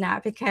 Of course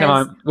not, because Can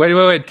I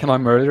wait? Can I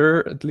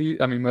murder at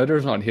least? I mean,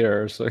 murder's not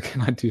here, so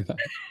can I do that?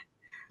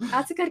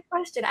 That's a good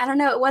question. I don't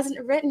know. It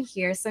wasn't written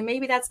here, so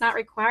maybe that's not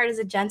required as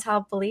a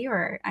Gentile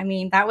believer. I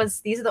mean,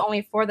 these are the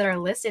only 4 that are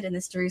listed in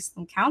this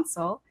Jerusalem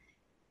Council.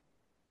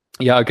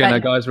 Yeah, okay, no,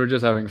 guys, we're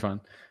just having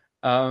fun.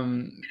 But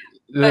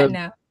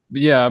no.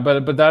 Yeah,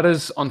 but that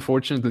is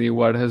unfortunately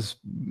what has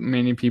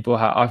many people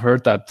I've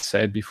heard that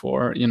said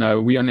before.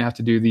 We only have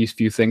to do these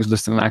few things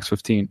listed in Acts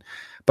 15.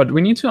 But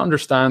we need to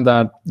understand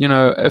that,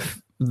 if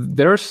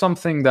there's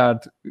something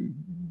that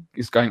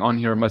is going on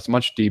here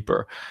much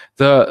deeper.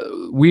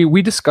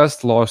 We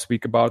discussed last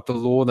week about the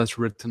law that's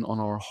written on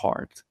our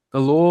heart. The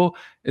law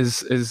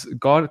is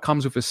God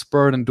comes with His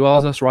Spirit and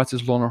dwells us, writes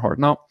His law on our heart.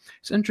 Now,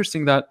 it's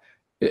interesting that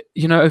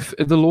if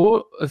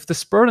the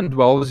Spirit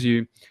indwells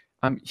you,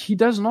 He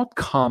does not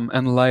come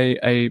and lay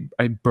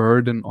a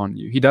burden on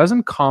you. He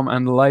doesn't come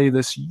and lay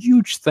this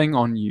huge thing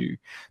on you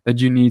that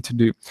you need to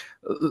do.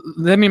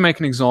 Let me make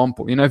an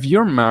example. If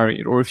you're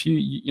married, or if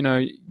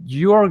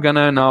you are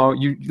gonna now,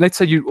 let's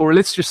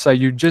just say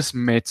you just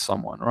met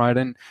someone, right?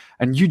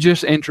 And you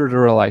just entered a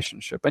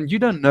relationship, and you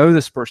don't know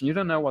this person. You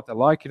don't know what they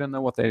like. You don't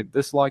know what they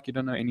dislike. You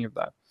don't know any of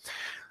that.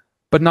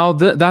 But now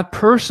that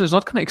person is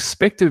not going to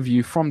expect of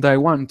you from day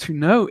one to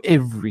know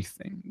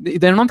everything.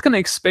 They're not going to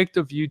expect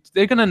of you.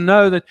 They're going to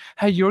know that,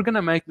 hey, you're going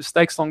to make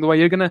mistakes along the way.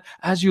 You're going to,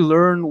 as you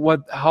learn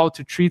how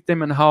to treat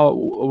them and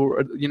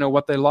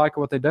what they like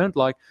or what they don't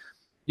like,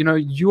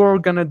 you're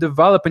going to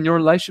develop and your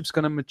relationship's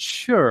going to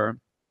mature.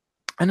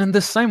 And in the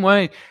same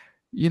way,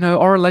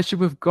 our relationship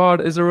with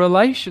God is a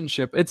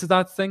relationship. It's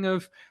that thing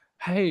of,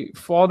 hey,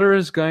 Father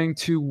is going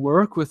to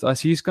work with us.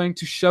 He's going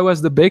to show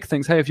us the big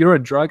things. Hey, if you're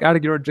a drug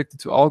addict, you're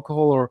addicted to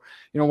alcohol, or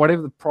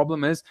whatever the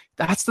problem is,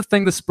 that's the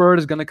thing the Spirit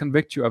is going to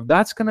convict you of.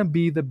 That's going to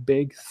be the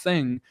big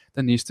thing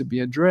that needs to be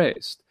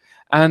addressed.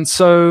 And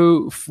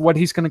so what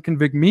He's going to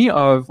convict me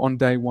of on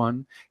day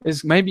one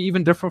is maybe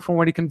even different from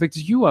what He convicts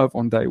you of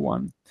on day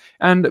one.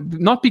 And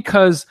not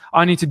because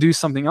I need to do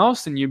something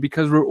else than you,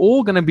 because we're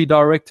all going to be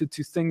directed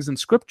to things in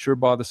Scripture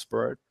by the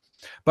Spirit.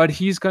 But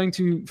He's going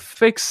to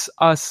fix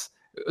us,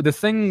 the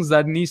things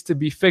that needs to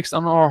be fixed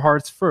on our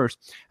hearts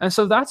first. And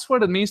so that's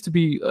what it means to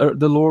be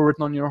the law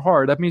written on your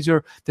heart. That means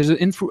there's an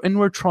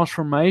inward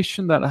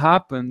transformation that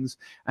happens,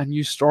 and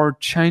you start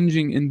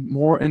changing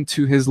more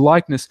into His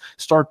likeness,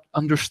 start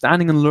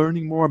understanding and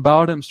learning more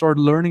about Him, start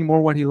learning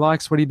more what He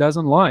likes, what He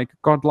doesn't like,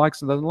 God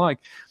likes and doesn't like.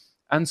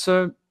 And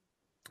so,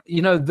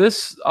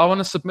 I want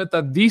to submit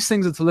that these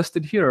things that's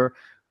listed here,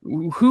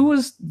 who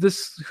is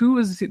this?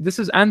 This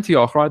is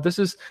Antioch, right? This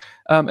is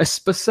a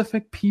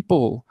specific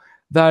people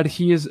that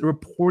He is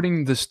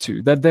reporting this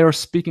to, that they are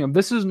speaking of.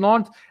 This is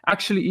not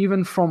actually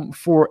even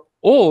for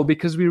all,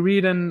 because we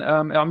read in,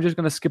 I'm just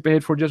going to skip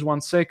ahead for just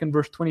 1 second,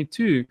 verse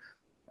 22.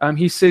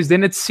 He says,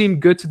 then it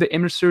seemed good to the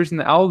emissaries and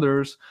the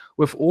elders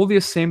with all the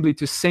assembly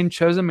to send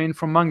chosen men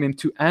from among them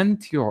to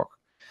Antioch.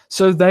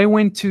 So they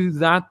went to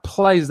that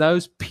place,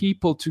 those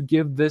people, to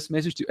give this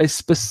message to a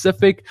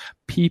specific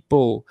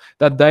people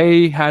that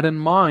they had in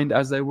mind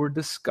as they were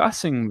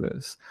discussing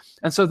this.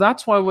 And so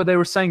that's why when they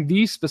were saying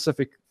these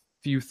specific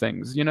few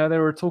things, they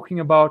were talking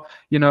about,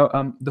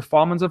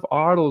 defilements of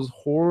idols,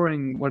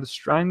 whoring, what is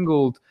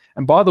strangled.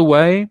 And by the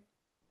way,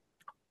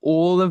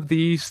 all of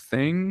these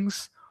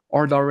things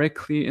are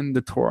directly in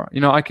the Torah.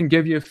 I can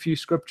give you a few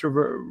scripture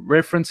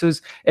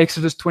references: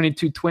 Exodus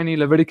 22:20,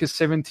 Leviticus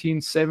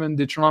 17:7,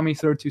 Deuteronomy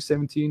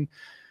 32:17,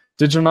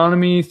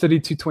 Deuteronomy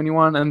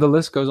 32:21, and the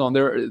list goes on.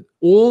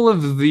 All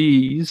of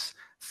these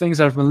things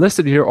that have been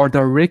listed here are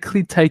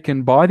directly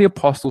taken by the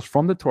apostles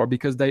from the Torah,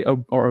 because they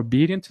are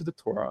obedient to the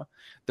Torah.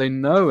 They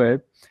know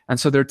it. And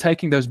so they're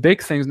taking those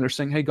big things and they're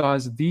saying, hey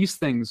guys, these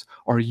things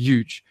are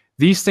huge.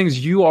 These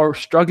things you are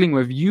struggling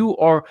with. You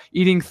are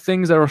eating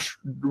things that are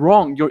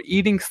wrong. You're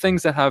eating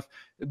things that have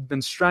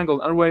been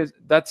strangled. Otherwise,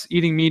 that's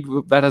eating meat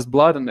that has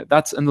blood in it.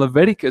 That's in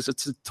Leviticus.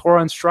 It's a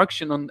Torah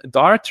instruction on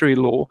dietary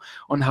law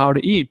on how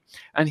to eat.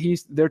 And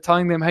they're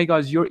telling them, hey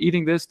guys, you're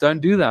eating this. Don't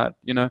do that.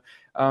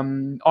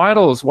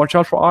 Idols, watch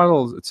out for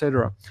idols,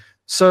 etc.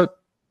 So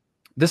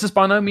this is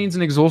by no means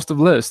an exhaustive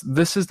list.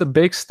 This is the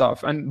big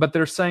stuff. But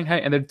they're saying,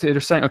 hey, and they're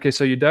saying, okay,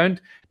 so you don't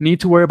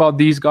need to worry about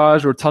these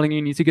guys, or telling you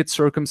need to get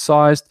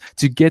circumcised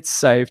to get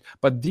saved.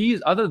 But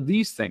these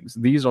things,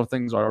 these are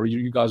things that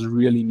you guys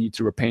really need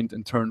to repent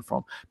and turn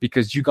from,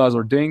 because you guys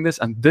are doing this,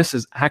 and this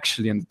is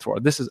actually in the Torah.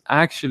 This is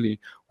actually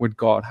what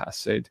God has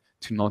said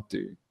to not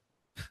do.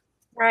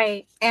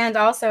 Right. And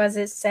also, as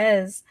it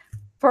says,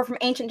 for from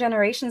ancient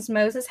generations,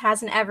 Moses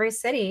has in every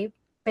city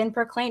been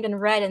proclaimed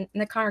and read in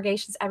the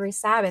congregations every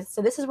Sabbath.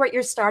 So this is what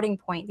your starting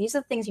point. These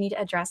are the things you need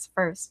to address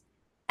first,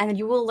 and then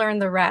you will learn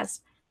the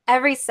rest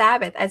every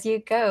Sabbath as you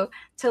go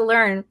to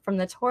learn from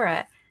the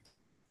Torah.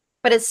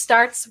 But it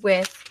starts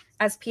with,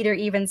 as Peter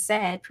even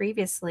said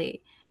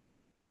previously,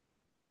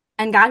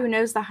 and God who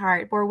knows the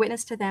heart bore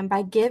witness to them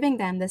by giving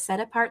them the set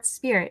apart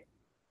spirit.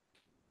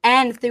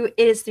 And it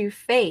is through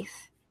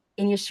faith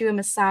in Yeshua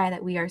Messiah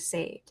that we are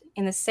saved,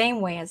 in the same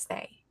way as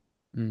they.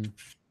 Mm.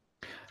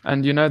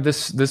 And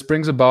this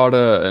brings about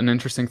an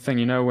interesting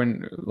thing.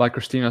 When, like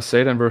Christina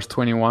said in verse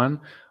 21,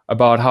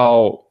 about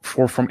how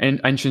from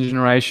ancient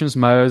generations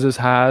Moses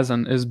has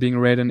and is being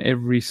read in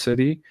every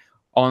city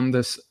on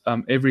this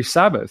every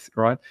Sabbath,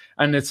 right?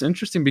 And it's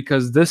interesting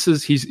because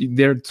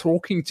they're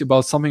talking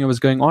about something that was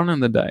going on in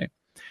the day.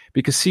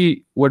 Because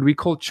see, what we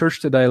call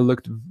church today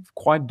looked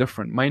quite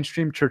different.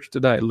 Mainstream church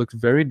today looked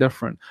very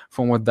different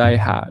from what they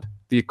had,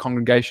 the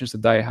congregations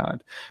that they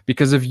had.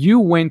 Because if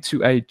you went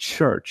to a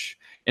church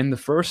in the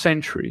first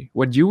century,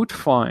 what you would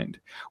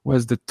find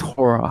was the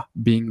Torah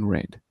being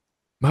read,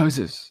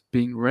 Moses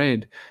being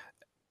read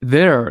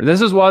there.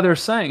 This is why they're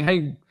saying,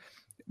 hey,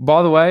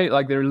 by the way,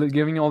 like they're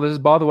giving all this,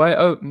 by the way,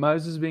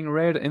 Moses being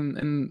read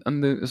in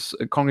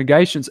the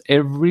congregations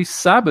every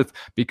Sabbath,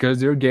 because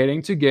they're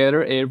getting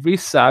together every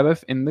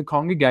Sabbath in the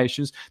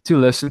congregations to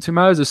listen to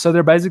Moses. So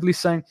they're basically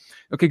saying,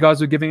 okay,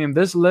 guys, we're giving him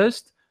this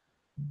list,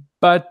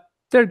 but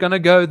they're going to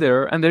go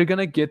there and they're going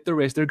to get the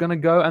rest. They're going to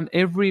go and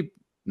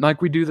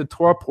like we do the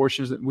Torah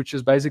portions, which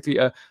is basically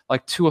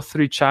like 2 or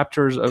 3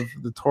 chapters of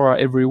the Torah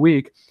every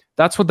week.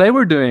 That's what they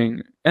were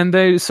doing. And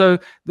these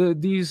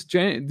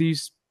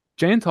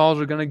Gentiles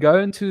are going to go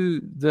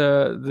into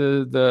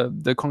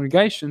the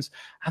congregations,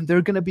 and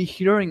they're going to be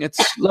hearing it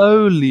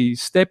slowly,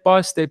 step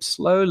by step,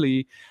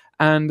 slowly,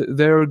 and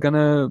they're going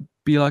to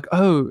be like,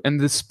 oh, and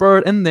the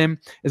Spirit in them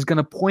is going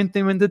to point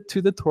them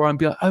to the Torah and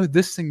be like, oh,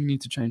 this thing you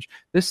need to change,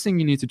 this thing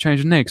you need to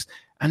change next.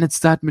 And it's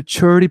that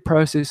maturity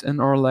process in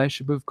our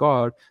relationship with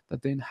God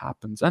that then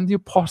happens. And the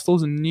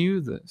apostles knew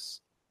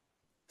this.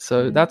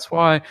 So that's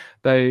why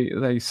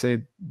they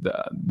said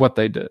what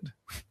they did.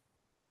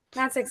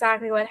 That's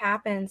exactly what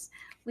happens.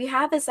 We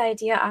have this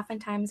idea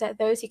oftentimes that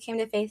those who came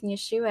to faith in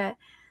Yeshua,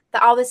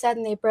 that all of a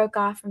sudden they broke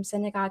off from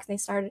synagogues and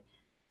they started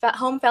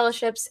home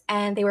fellowships,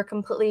 and they were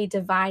completely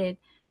divided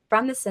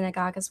from the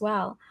synagogue as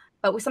well.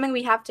 But something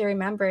we have to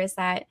remember is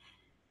that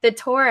the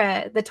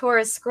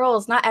Torah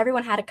scrolls, not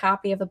everyone had a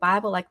copy of the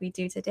Bible like we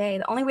do today.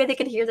 The only way they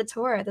could hear the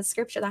Torah, the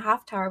scripture, the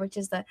Haftarah, which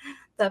is the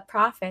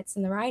prophets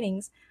and the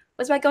writings,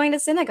 was by going to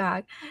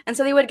synagogue. And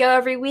so they would go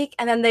every week,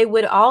 and then they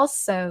would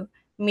also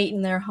meet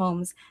in their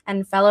homes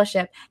and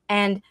fellowship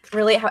and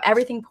relate how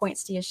everything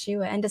points to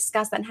Yeshua and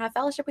discuss that and have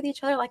fellowship with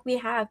each other like we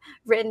have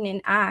written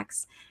in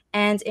Acts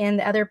and in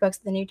the other books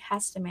of the New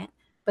Testament.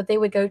 But they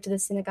would go to the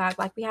synagogue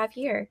like we have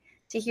here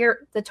to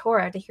hear the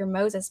Torah, to hear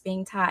Moses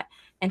being taught,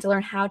 and to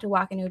learn how to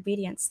walk in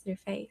obedience through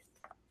faith.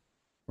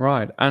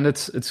 Right. And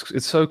it's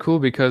so cool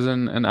because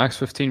in Acts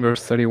 15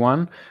 verse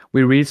 31,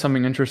 we read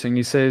something interesting.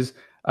 He says,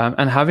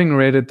 and having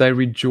read it, they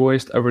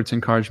rejoiced over its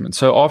encouragement.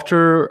 So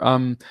after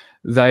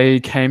they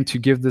came to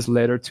give this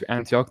letter to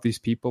Antioch, these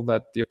people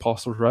that the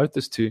apostles wrote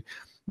this to,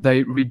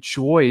 they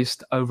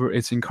rejoiced over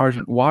its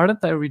encouragement. Why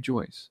did they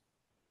rejoice?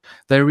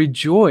 They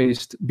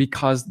rejoiced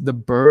because the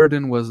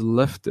burden was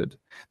lifted.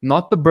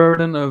 Not the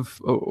burden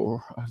of,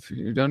 or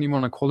you don't even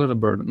want to call it a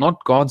burden,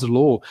 not God's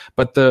law,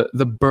 but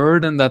the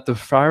burden that the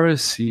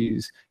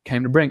Pharisees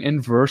came to bring. In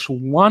verse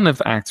 1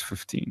 of Acts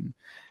 15.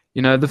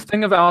 The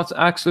thing about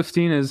Acts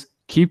 15 is,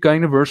 keep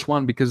going to verse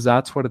 1, because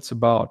that's what it's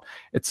about.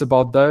 It's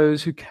about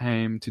those who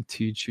came to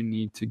teach you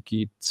need to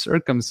get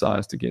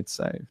circumcised to get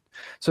saved.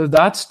 So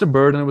that's the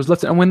burden that was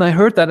lifted. And when they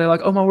heard that, they're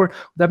like, oh my word,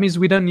 that means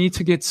we don't need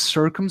to get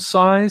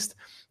circumcised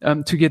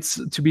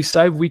to be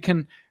saved. We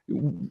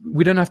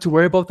don't have to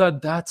worry about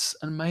that. That's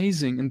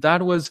amazing. And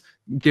that was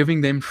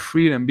giving them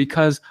freedom,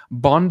 because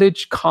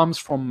bondage comes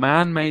from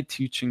man-made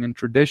teaching and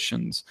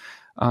traditions,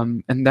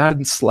 and that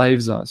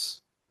enslaves us.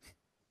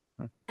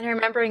 And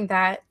remembering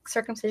that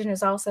circumcision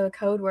is also a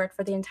code word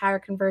for the entire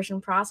conversion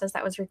process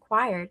that was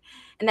required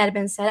and that had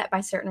been set up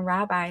by certain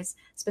rabbis,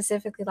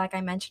 specifically, like I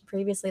mentioned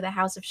previously, the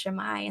house of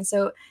Shammai. And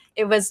so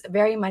it was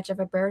very much of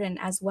a burden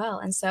as well.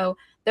 And so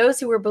those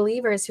who were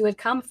believers who had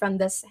come from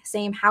this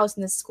same house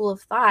and this school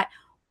of thought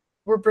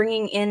were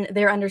bringing in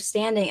their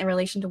understanding in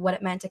relation to what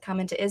it meant to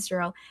come into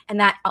Israel. And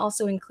that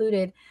also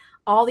included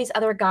all these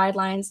other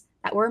guidelines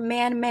that were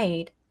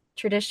man-made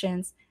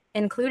traditions,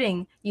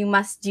 including you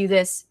must do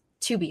this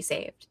to be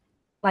saved,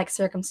 like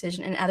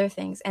circumcision and other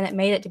things. And it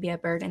made it to be a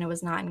burden, and it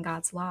was not in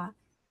God's law.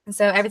 And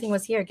so everything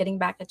was here, getting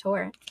back to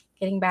Torah,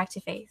 getting back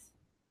to faith.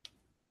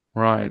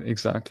 Right,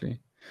 exactly.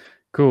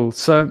 Cool.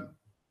 So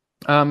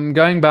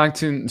going back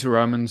to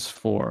Romans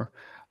 4,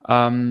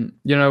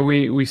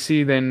 we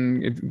see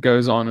then it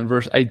goes on in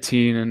verse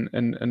 18,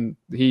 and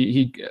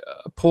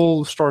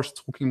Paul starts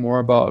talking more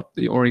about,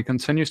 or he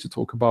continues to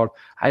talk about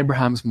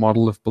Abraham's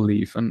model of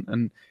belief.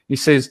 And he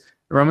says,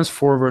 Romans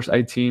 4 verse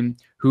 18,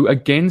 who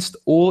against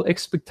all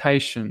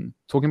expectation,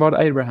 talking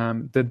about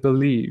Abraham, did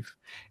believe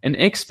in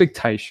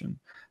expectation,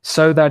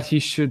 so that he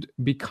should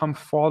become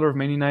father of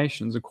many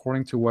nations,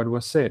 according to what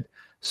was said,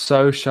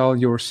 so shall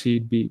your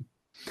seed be.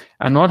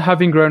 And not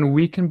having grown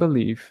weak in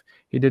belief,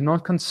 he did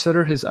not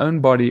consider his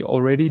own body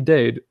already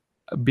dead,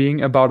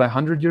 being about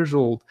 100 years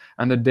old,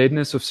 and the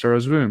deadness of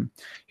Sarah's womb.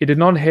 He did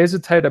not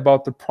hesitate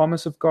about the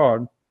promise of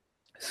God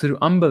through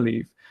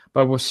unbelief,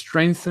 but was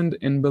strengthened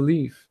in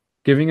belief,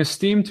 giving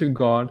esteem to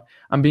God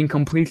and being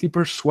completely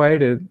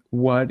persuaded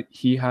what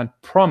he had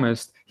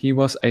promised he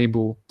was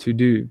able to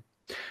do.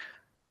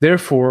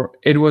 Therefore,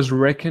 it was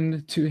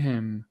reckoned to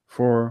him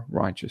for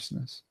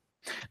righteousness.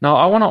 Now,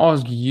 I want to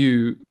ask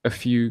you a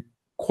few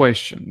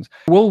questions.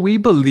 Will we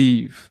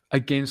believe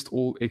against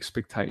all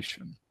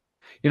expectation?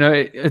 You know,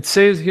 it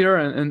says here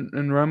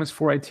in Romans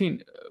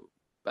 4:18,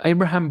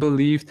 Abraham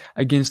believed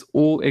against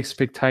all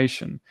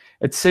expectation.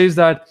 It says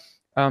that,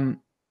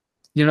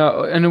 you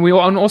know, and we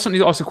also need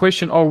to ask the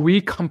question, are we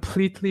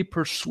completely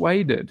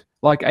persuaded,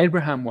 like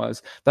Abraham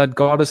was, that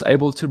God is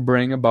able to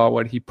bring about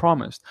what he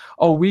promised?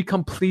 Are we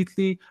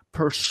completely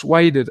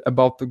persuaded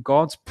about the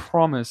God's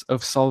promise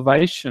of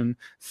salvation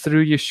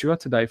through Yeshua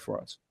today for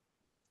us?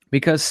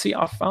 Because, see,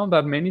 I found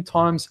that many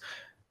times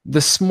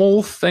the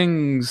small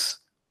things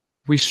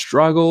we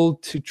struggle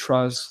to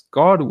trust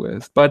God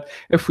with. But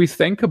if we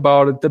think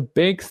about it, the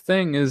big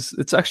thing is,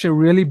 it's actually a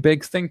really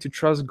big thing to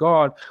trust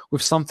God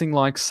with something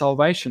like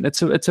salvation.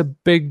 It's a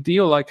big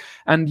deal. Like,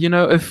 and you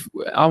know, if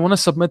I want to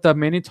submit that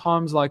many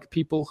times, like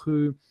people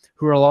who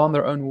rely on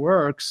their own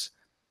works,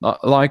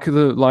 like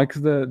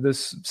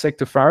this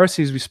sect of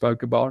Pharisees we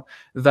spoke about,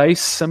 they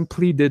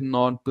simply did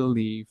not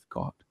believe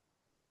God.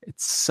 It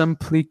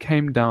simply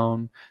came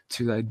down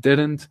to they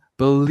didn't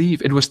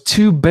believe. It was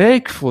too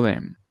big for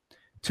them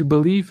to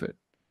believe it.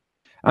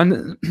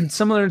 And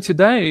similar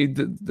today,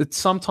 it's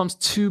sometimes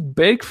too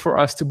big for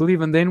us to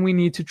believe, and then we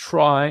need to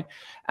try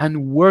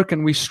and work,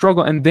 and we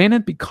struggle, and then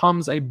it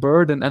becomes a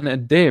burden and a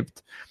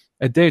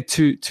debt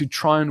to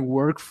try and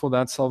work for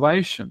that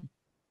salvation.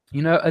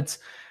 You know,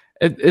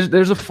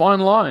 there's a fine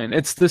line.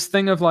 It's this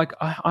thing of like,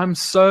 I'm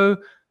so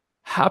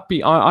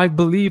happy, I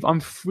believe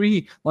I'm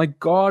free, like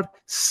God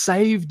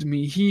saved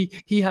me,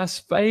 he has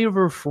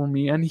favor for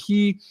me, and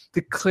he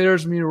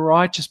declares me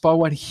righteous by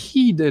what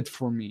he did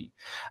for me.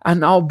 And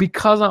now,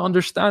 because I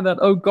understand that,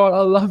 oh God, I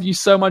love you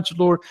so much,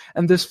 Lord,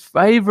 and this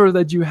favor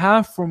that you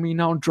have for me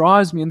now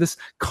drives me, and this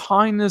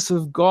kindness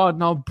of God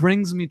now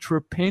brings me to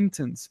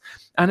repentance.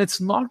 And it's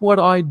not what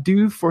I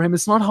do for him,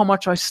 it's not how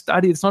much I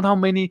study, it's not how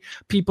many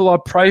people I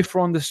pray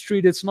for on the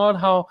street, it's not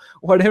how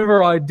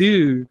whatever I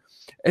do.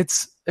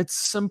 It's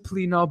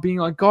simply now being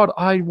like, God,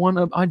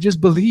 I just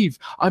believe.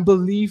 I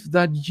believe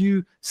that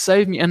you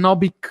saved me. And now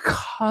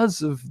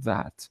because of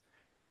that,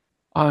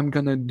 I'm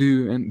going to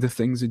do the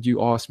things that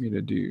you asked me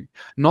to do.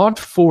 Not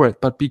for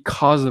it, but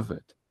because of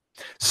it.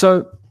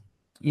 So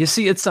you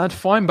see, it's that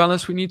fine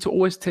balance we need to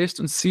always test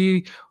and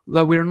see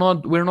that we're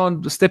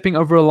not stepping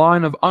over a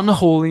line of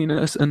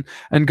unholiness and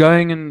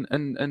going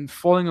and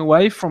falling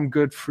away from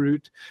good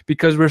fruit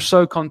because we're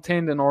so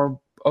content in our,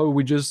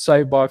 we just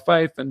saved by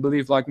faith and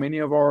believe, like many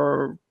of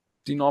our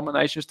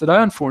denominations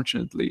today,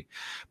 unfortunately.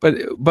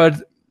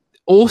 But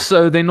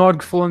also they're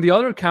not falling the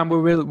other camp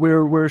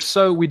where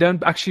we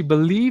don't actually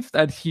believe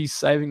that he's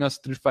saving us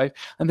through faith,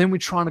 and then we're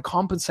trying to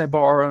compensate by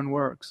our own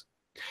works.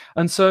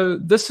 And so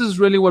this is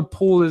really what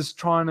Paul is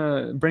trying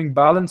to bring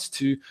balance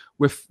to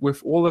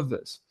with all of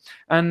this.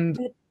 And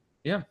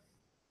yeah,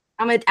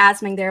 I'm going to add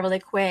something there really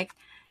quick.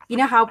 You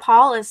know how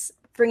Paul is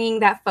bringing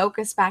that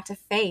focus back to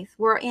faith.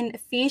 We're in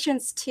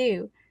Ephesians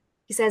 2.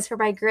 He says, for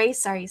by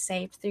grace are you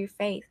saved through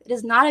faith. It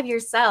is not of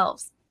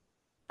yourselves,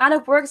 not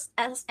of works,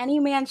 as any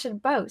man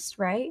should boast,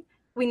 right?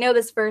 We know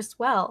this verse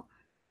well.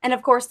 And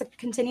of course, the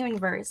continuing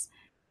verse,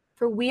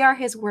 for we are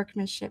his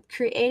workmanship,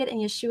 created in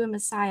Yeshua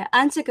Messiah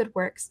unto good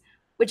works,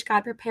 which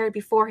God prepared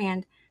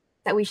beforehand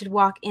that we should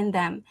walk in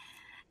them.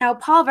 Now,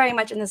 Paul, very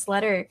much in this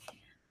letter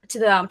to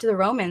the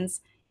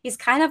Romans, he's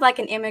kind of like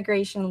an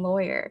immigration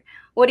lawyer.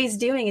 What he's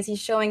doing is he's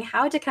showing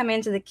how to come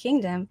into the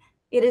kingdom.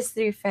 It is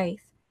through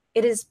faith.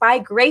 It is by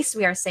grace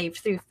we are saved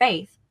through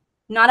faith,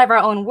 not of our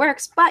own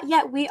works, but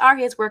yet we are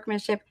his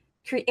workmanship,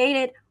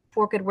 created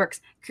for good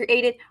works,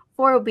 created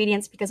for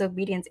obedience, because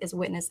obedience is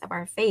witness of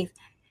our faith.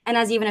 And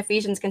as even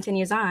Ephesians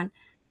continues on,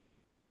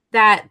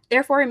 that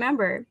therefore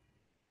remember,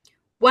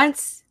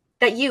 once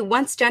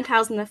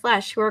Gentiles in the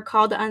flesh, who are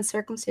called to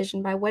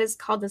uncircumcision by what is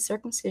called the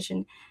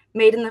circumcision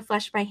made in the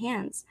flesh by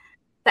hands,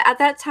 that at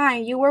that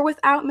time you were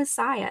without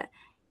Messiah.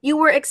 You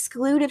were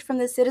excluded from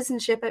the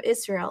citizenship of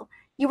Israel.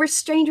 You were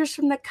strangers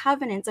from the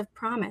covenants of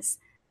promise,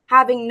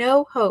 having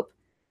no hope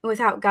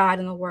without God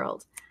in the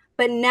world.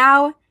 But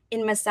now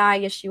in Messiah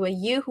Yeshua,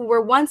 you who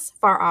were once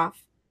far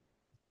off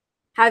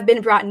have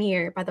been brought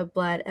near by the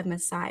blood of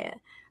Messiah.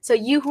 So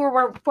you who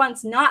were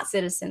once not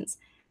citizens,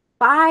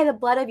 by the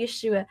blood of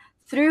Yeshua,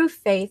 through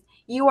faith,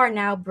 you are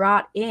now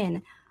brought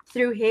in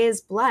through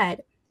his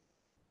blood.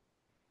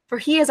 For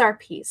he is our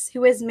peace,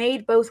 who has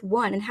made both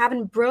one, and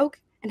having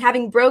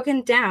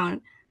broken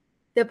down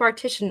the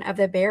partition of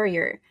the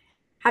barrier,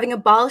 having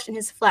abolished in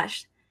his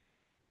flesh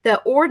the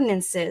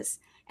ordinances.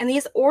 And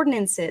these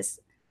ordinances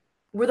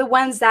were the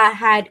ones that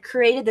had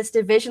created this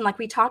division, like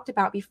we talked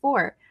about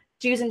before.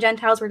 Jews and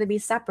Gentiles were to be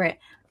separate.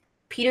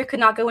 Peter could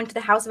not go into the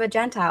house of a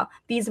Gentile.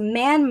 These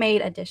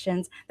man-made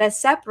additions that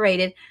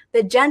separated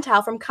the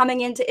Gentile from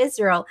coming into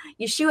Israel.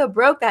 Yeshua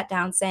broke that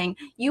down, saying,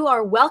 you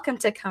are welcome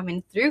to come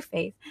in through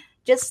faith.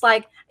 Just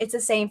like it's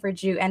the same for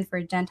Jew and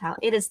for Gentile.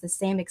 It is the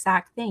same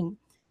exact thing.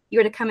 You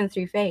are to come in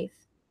through faith.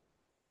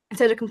 And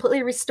so to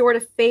completely restore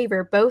to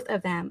favor both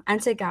of them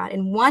unto God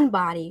in one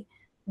body,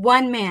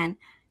 one man,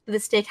 to the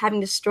stake having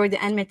destroyed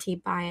the enmity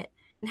by it.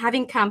 And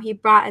having come, he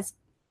brought as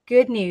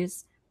good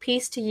news,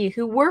 peace to you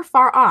who were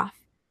far off,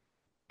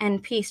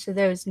 and peace to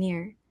those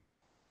near.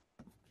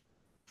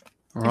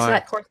 Right. And so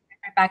that course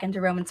right back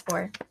into Romans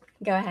 4.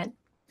 Go ahead.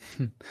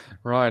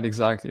 Right,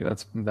 exactly.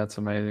 That's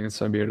amazing. It's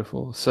so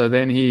beautiful. So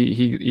then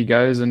he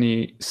goes and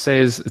he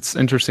says, it's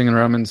interesting in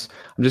Romans,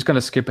 I'm just going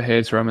to skip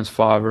ahead to Romans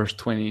 5 verse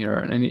 20 here.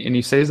 And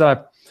he says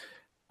that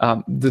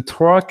the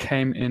Torah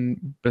came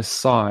in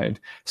beside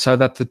so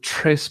that the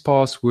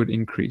trespass would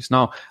increase.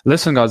 Now,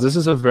 listen, guys, this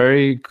is a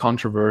very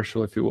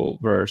controversial, if you will,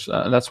 verse.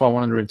 That's why I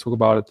wanted to really talk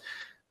about it.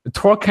 The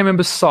Torah came in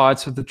beside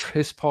so the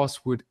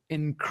trespass would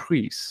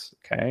increase,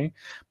 okay?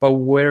 But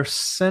where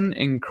sin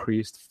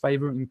increased,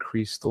 favor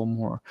increased still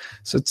more.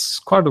 So it's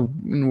quite a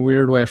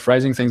weird way of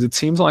phrasing things. It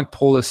seems like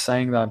Paul is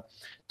saying that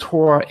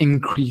Torah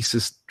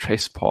increases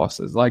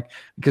trespasses,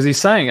 because he's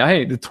saying,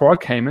 hey, the Torah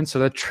came in so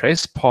that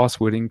trespass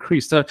would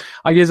increase. So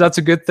I guess that's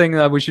a good thing,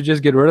 that we should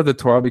just get rid of the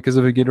Torah, because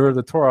if we get rid of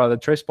the Torah, the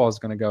trespass is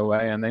going to go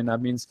away, and then that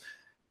means,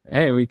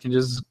 hey, we can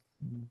just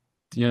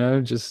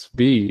just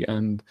be.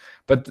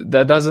 But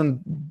that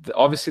doesn't,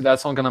 obviously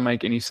that's not going to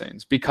make any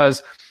sense,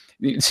 because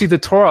see, the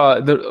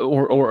Torah,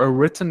 or a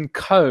written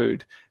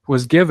code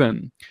was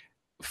given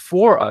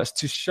for us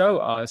to show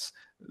us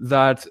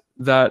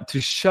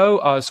to show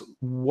us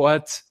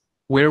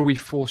where we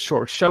fall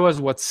short, show us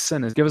what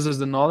sin is, give us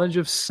the knowledge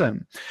of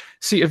sin.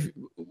 See,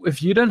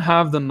 if you don't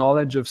have the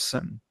knowledge of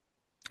sin,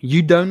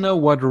 you don't know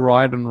what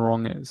right and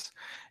wrong is.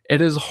 It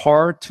is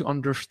hard to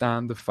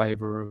understand the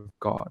favor of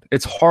God.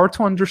 It's hard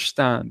to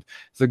understand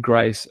the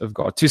grace of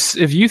God.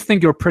 If you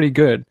think you're pretty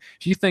good,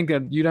 if you think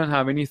that you don't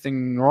have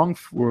anything wrong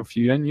with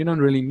you, then you don't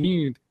really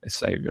need a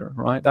savior,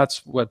 right?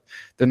 That's what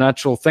the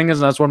natural thing is,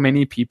 and that's what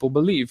many people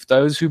believe.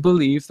 Those who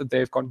believe that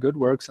they've got good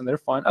works and they're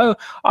fine. Oh,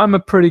 I'm a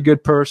pretty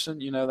good person,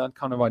 that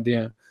kind of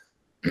idea.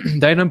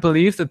 They don't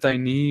believe that they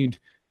need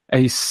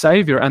a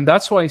savior. And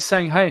that's why he's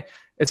saying, hey,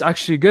 it's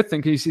actually a good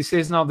thing, because he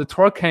says now the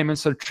Torah came in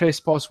so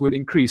trespass would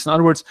increase. In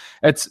other words,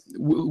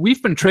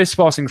 we've been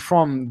trespassing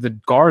from the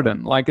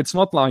garden. It's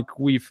not like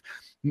we've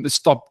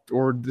stopped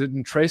or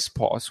didn't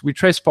trespass. We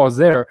trespass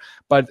there,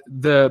 but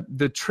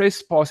the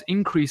trespass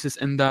increases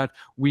in that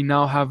we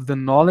now have the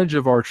knowledge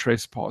of our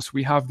trespass.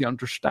 We have the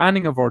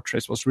understanding of our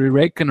trespass.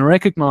 We can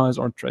recognize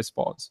our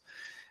trespass.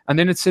 And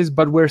then it says,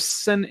 but where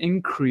sin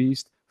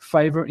increased,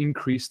 favor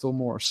increased still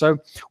more. So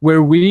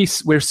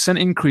where sin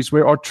increased,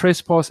 where our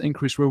trespass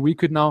increased, where we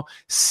could now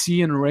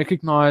see and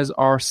recognize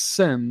our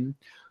sin,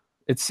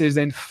 it says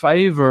then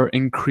favor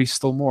increased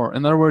still more.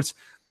 In other words,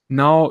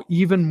 now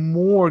even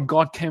more,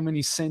 God came and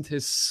he sent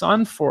his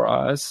son for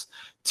us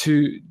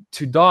to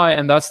die,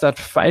 and that's that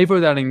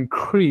favor that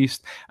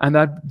increased. And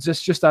that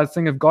just that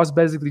thing of God's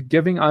basically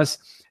giving us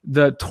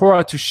the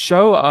Torah to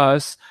show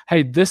us,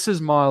 hey, this is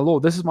my law,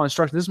 this is my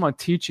instruction, this is my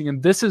teaching,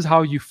 and this is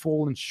how you've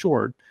fallen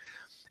short.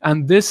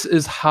 And this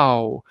is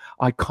how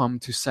I come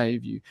to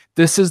save you.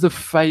 This is the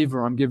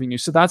favor I'm giving you.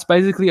 So that's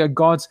basically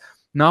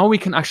now we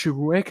can actually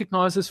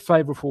recognize this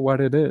favor for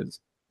what it is.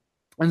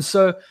 And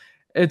so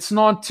it's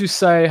not to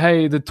say,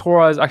 hey, the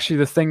Torah is actually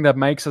the thing that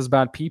makes us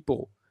bad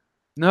people.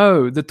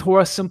 No, the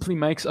Torah simply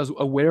makes us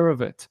aware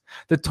of it.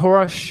 The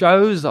Torah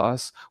shows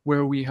us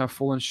where we have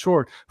fallen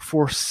short.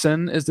 For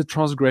sin is the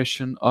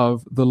transgression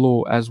of the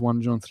law, as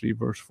 1 John 3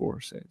 verse 4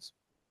 says.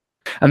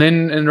 And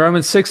then in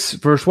Romans 6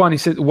 verse 1, he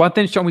said, what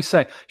then shall we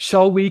say?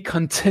 Shall we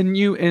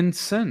continue in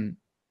sin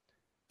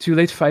to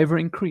let favor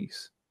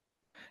increase?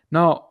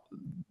 Now,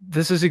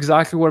 this is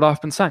exactly what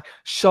I've been saying.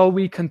 Shall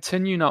we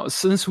continue now?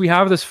 Since we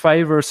have this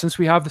favor, since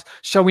we have this,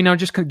 shall we now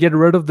just get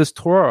rid of this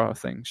Torah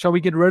thing? Shall we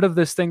get rid of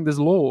this thing, this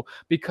law?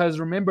 Because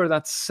remember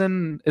that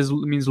sin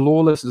means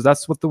lawlessness.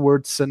 That's what the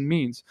word sin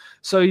means.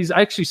 So he's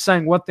actually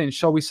saying, what then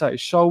shall we say?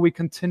 Shall we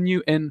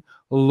continue in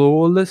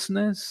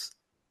lawlessness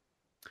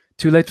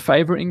to let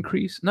favor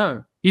increase?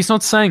 No. He's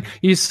saying,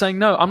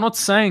 no, I'm not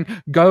saying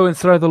go and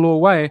throw the law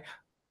away.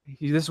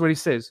 This is what he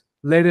says.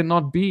 Let it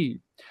not be.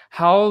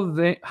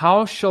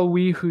 How shall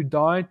we who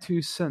died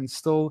to sin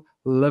still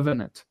live in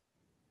it?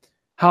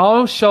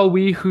 How shall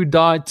we who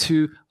died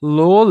to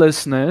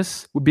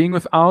lawlessness, being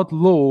without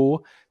law,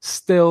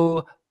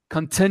 still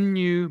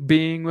continue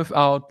being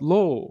without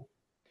law?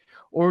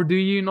 Or do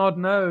you not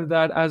know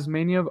that as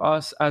many of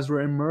us as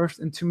were immersed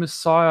into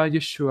Messiah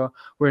Yeshua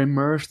were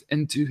immersed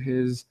into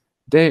his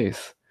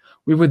death?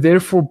 We were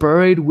therefore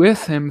buried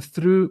with him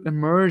through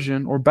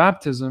immersion or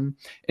baptism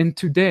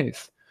into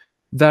death.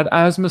 that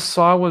as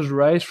Messiah was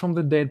raised from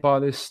the dead by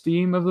the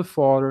esteem of the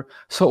Father,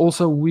 so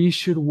also we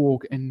should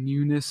walk in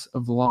newness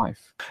of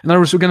life. In other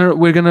words,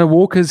 we're gonna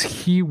walk as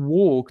He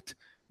walked,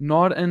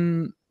 not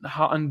in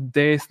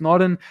death,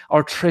 not in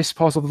our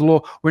trespass of the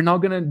law. We're now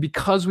gonna,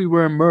 because we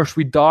were immersed,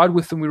 we died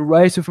with Him, we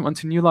raised with Him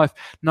unto new life.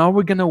 Now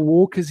we're gonna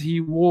walk as He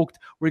walked.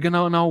 We're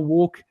gonna now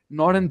walk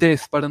not in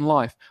death but in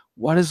life.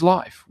 What is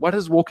life? What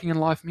does walking in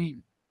life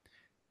mean?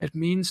 It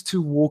means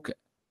to walk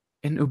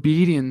in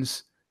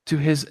obedience to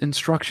His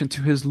instruction,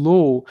 to His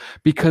law,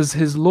 because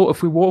His law,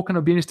 if we walk in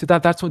obedience to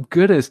that, that's what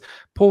good is.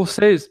 Paul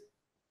says,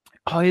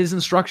 His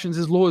instructions,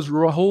 His law is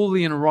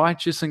holy and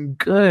righteous and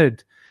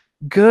good.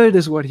 Good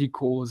is what he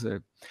calls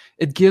it.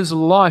 It gives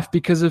life,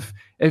 because if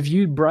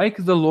you break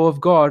the law of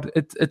God,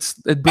 it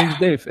brings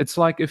death. It's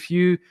like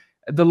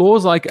the law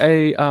is like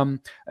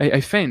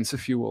a fence,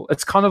 if you will.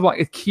 It's kind of like,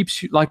 it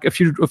keeps you, like if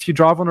you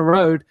drive on a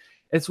road,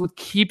 it's what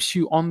keeps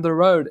you on the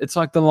road. It's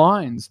like the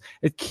lines.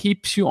 It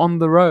keeps you on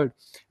the road.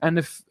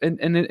 And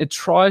it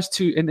tries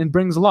to, and it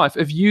brings life.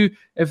 If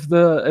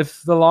the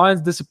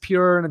lines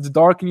disappear and it's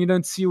dark and you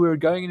don't see where you're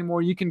going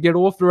anymore, you can get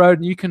off the road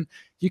and you can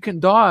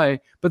die.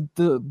 But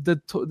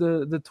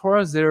the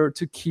Torah is there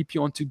to keep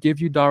you on, to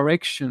give you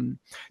direction,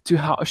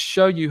 to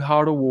show you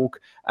how to walk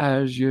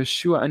as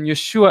Yeshua. And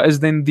Yeshua is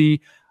then the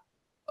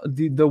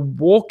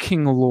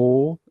walking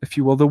law, if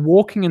you will, the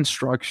walking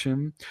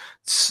instruction,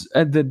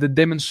 the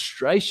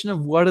demonstration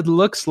of what it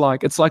looks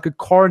like. It's like a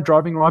car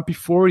driving right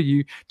before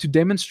you to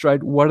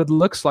demonstrate what it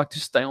looks like to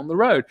stay on the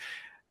road.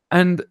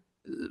 And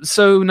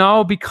so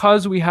now,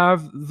 because we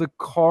have the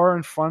car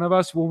in front of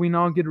us, will we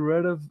now get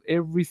rid of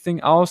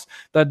everything else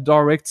that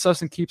directs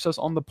us and keeps us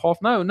on the path?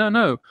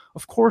 No.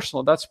 Of course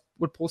not. That's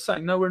what Paul's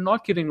saying. No, we're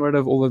not getting rid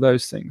of all of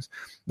those things.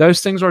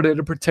 Those things are there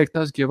to protect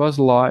us, give us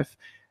life.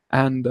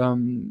 And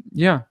and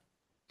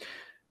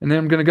then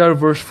I'm going to go to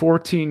verse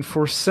 14.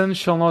 For sin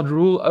shall not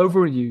rule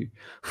over you,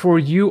 for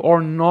you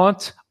are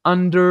not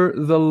under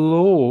the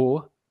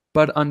law,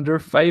 but under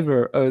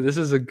favor. Oh, this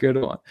is a good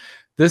one.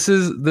 This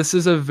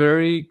is a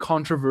very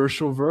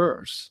controversial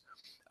verse.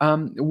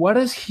 What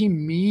does he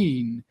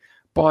mean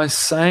by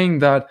saying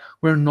that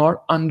we're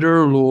not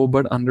under law,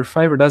 but under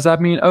favor? Does that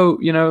mean,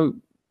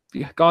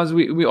 guys,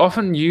 we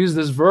often use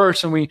this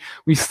verse and we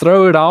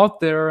throw it out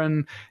there,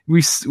 and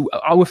we,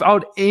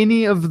 without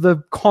any of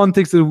the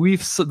context that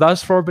we've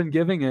thus far been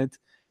giving it,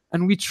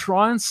 and we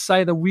try and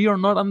say that we are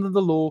not under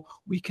the law.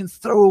 We can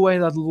throw away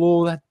that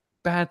law, that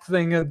bad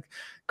thing that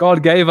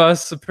God gave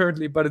us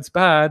apparently, but it's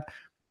bad.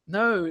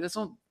 No, that's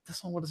not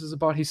what this is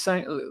about. He's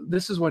saying,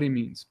 this is what he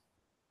means.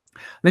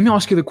 Let me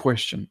ask you the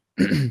question.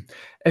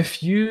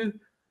 If you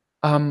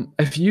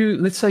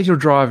let's say you're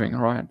driving,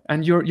 right,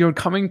 and you're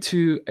coming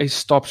to a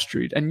stop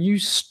street, and you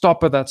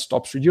stop at that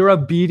stop street, you're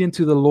obedient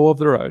to the law of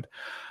the road.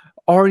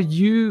 Are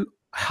you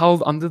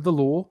held under the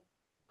law,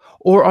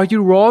 or are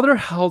you rather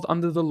held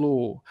under the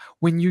law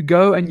when you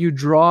go and you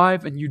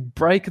drive and you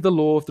break the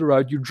law of the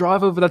road? You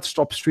drive over that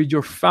stop street,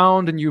 you're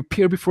found, and you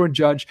appear before a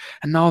judge,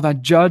 and now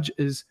that judge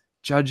is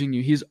judging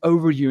you. He's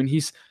over you, and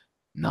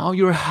now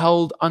you're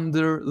held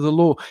under the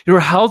law. You're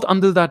held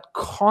under that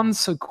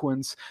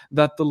consequence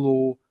that the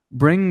law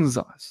brings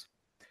us.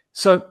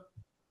 So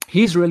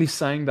he's really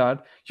saying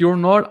that you're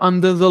not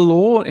under the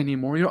law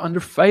anymore. You're under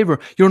favor.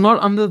 You're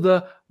not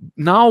under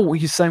now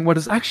he's saying what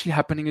is actually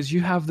happening is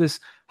you have this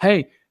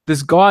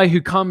guy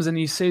who comes and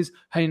he says,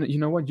 hey, you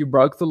know what? You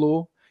broke the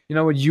law. You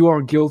know what? You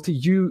are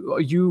guilty.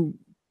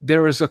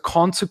 There is a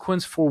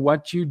consequence for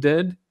what you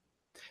did.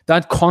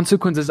 That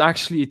consequence is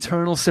actually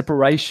eternal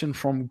separation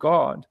from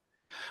God.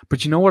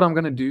 But you know what I'm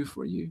going to do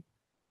for you?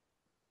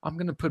 I'm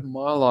going to put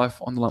my life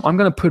on the line. I'm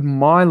going to put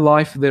my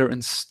life there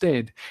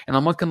instead. And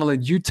I'm not going to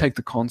let you take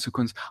the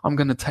consequence. I'm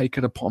going to take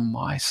it upon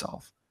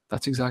myself.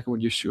 That's exactly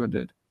what Yeshua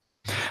did.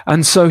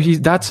 And so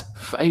that's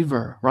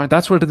favor, right?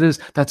 That's what it is.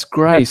 That's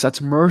grace. That's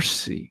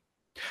mercy.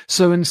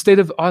 So instead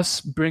of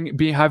us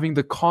having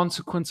the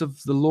consequence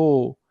of the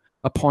law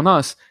upon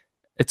us,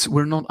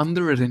 we're not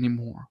under it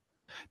anymore.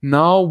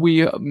 Now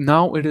Yeshua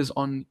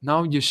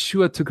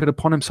took it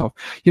upon himself.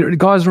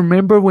 Guys,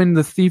 remember when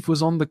the thief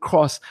was on the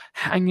cross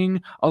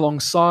hanging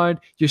alongside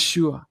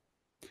Yeshua?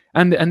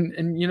 And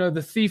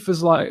the thief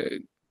is like,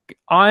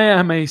 I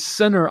am a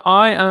sinner.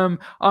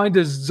 I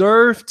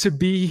deserve to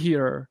be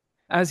here.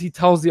 As he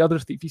tells the other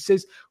thief, he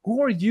says,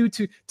 who are you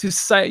to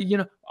say,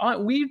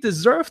 we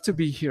deserve to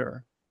be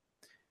here?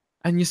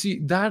 And you see,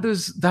 that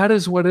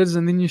is what it is.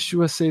 And then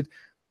Yeshua said,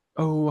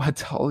 oh, I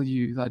tell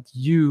you that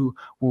you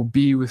will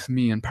be with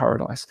me in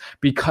paradise,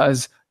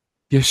 because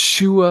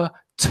Yeshua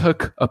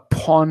took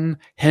upon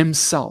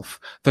himself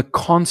the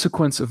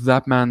consequence of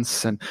that man's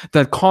sin,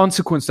 that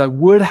consequence that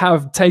would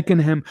have taken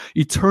him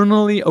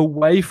eternally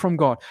away from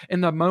God.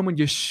 In that moment,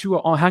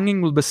 Yeshua,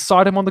 hanging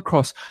beside him on the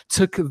cross,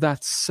 took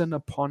that sin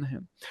upon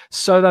him,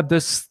 so that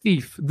this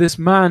thief, this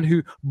man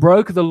who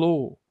broke the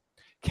law,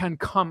 can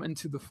come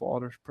into the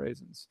Father's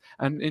presence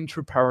and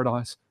enter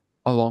paradise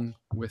along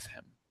with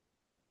him.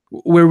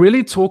 We're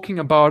really talking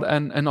about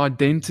an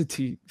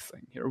identity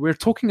thing. here. We're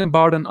talking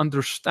about an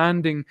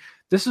understanding.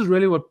 This is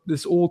really what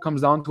this all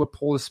comes down to, what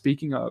Paul is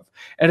speaking of.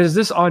 It is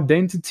this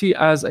identity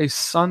as a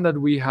son that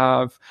we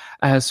have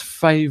as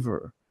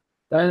favor.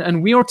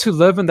 And we are to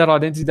live in that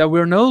identity, that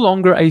we're no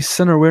longer a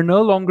sinner. We're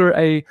no longer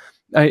a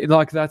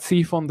like that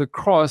thief on the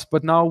cross,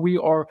 but now we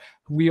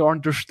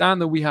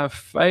understand that we have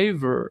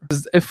favor.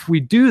 If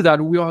we do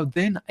that, we are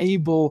then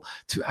able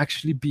to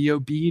actually be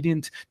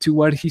obedient to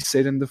what he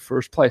said in the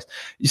first place.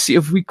 You see,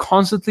 if we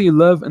constantly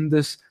live in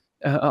this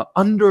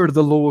under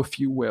the law, if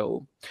you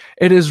will,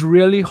 it is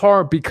really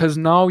hard, because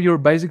now you're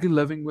basically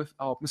living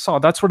without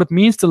Messiah. That's what it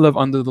means to live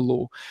under the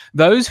law.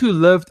 Those who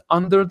lived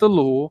under the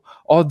law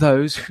are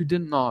those who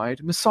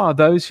denied Messiah,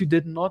 those who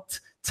did not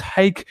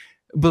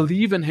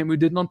believe in him, who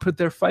did not put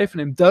their faith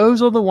in him.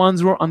 Those are the ones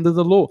who are under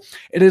the law.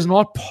 It is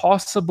not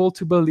possible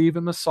to believe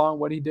in Messiah and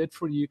what he did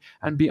for you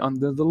and be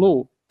under the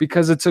law,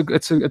 because it's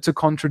a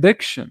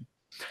contradiction.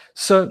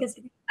 So because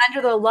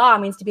under the law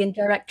means to be in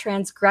direct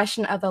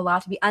transgression of the law,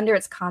 to be under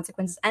its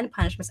consequences and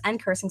punishments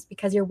and cursings,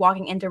 because you're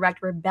walking in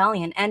direct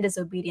rebellion and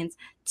disobedience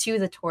to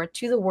the Torah,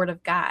 to the word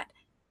of God.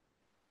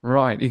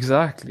 Right,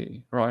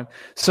 exactly. Right.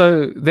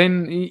 So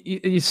then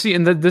you see,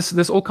 and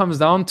this all comes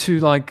down to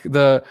like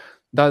that,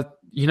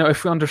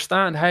 if we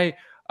understand, hey,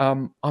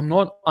 I'm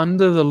not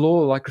under the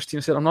law, like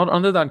Christina said, I'm not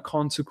under that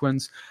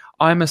consequence.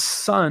 I'm a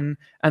son,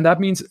 and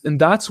that means,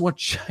 and that's what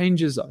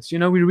changes us. We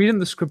read in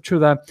the scripture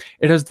that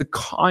it is the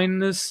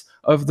kindness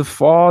of the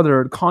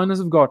Father, the kindness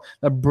of God,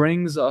 that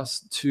brings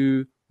us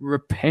to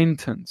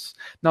repentance.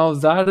 Now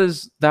that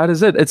is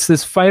it. It's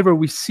this favor.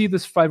 We see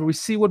this favor. We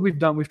see what we've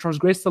done. We've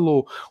transgressed the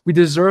law. We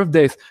deserve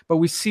death, but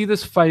we see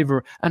this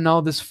favor, and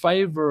now this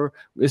favor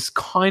is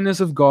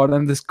kindness of God,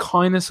 and this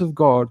kindness of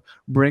God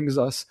brings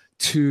us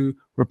to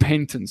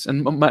repentance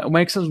and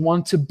makes us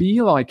want to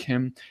be like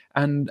him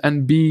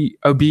and be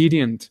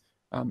obedient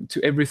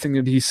to everything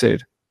that he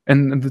said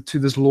and to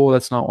this law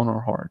that's now on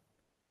our heart.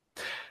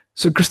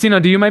 So Christina,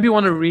 do you maybe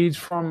want to read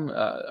from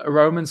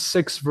Romans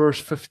 6 verse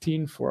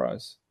 15 for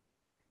us?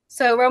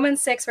 So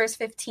Romans 6 verse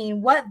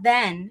 15, what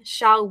then?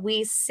 Shall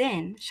we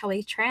sin? Shall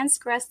we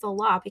transgress the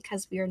law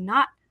because we are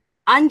not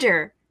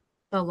under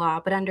the law,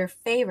 but under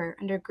favor,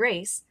 under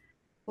grace?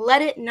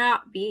 Let it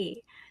not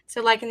be.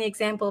 So like in the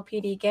example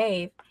PD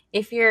gave,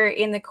 if you're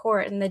in the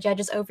court and the judge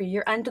is over you,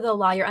 you're under the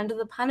law, you're under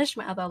the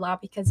punishment of the law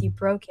because you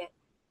broke it.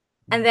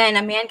 And then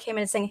a man came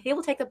in and saying, he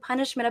will take the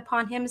punishment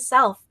upon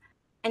himself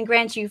and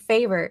grant you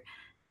favor.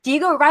 Do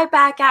you go right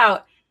back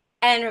out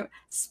and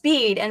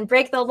speed and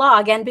break the law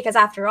again because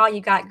after all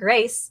you got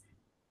grace?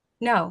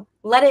 No,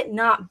 let it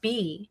not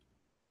be.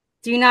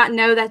 Do you not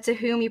know that to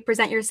whom you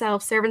present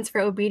yourselves servants for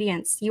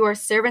obedience, you are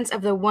servants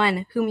of the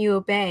one whom you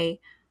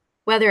obey,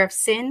 whether of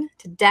sin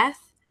to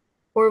death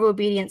or of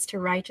obedience to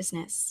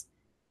righteousness?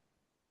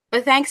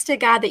 But thanks to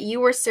God that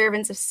you were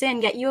servants of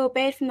sin, yet you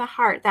obeyed from the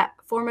heart that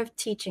form of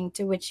teaching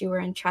to which you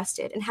were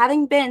entrusted. And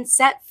having been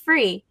set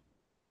free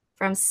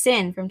from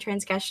sin, from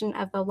transgression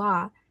of the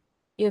law,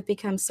 you have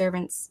become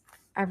servants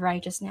of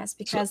righteousness.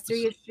 Because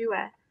through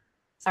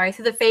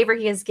the favor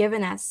he has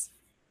given us,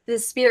 the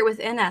Spirit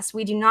within us,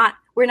 we're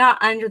not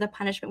under the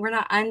punishment. We're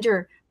not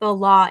under the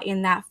law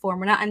in that form.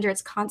 We're not under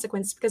its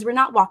consequences because we're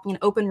not walking in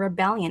open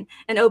rebellion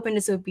and open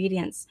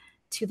disobedience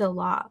to the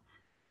law.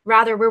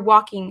 Rather, we're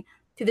walking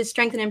through the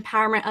strength and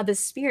empowerment of the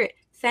Spirit,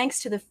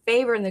 thanks to the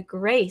favor and the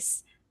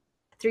grace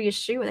through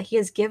Yeshua that he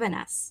has given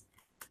us,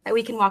 that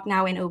we can walk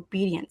now in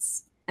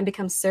obedience and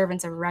become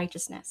servants of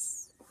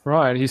righteousness.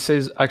 Right. He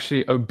says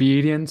actually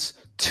obedience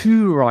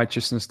to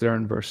righteousness there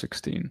in verse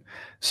 16.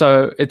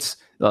 So it's,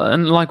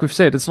 and like we've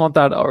said, it's not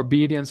that our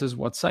obedience is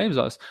what saves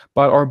us,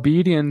 but our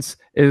obedience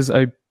is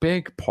a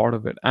big part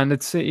of it. And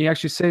he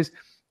actually says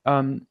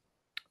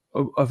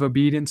of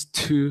obedience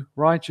to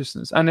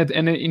righteousness. And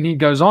he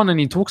goes on and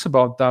he talks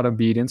about that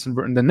obedience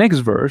in the next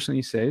verse, and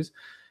he says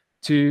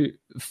to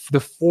the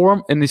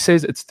form, and he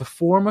says it's the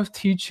form of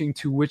teaching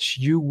to which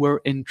you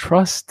were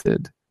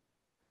entrusted.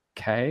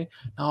 Okay.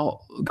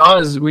 Now,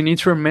 guys, we need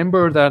to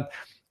remember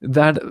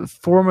that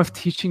form of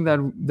teaching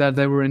that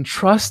they were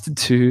entrusted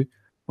to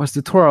was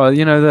the Torah.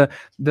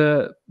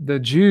 The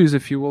Jews,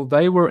 if you will,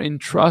 they were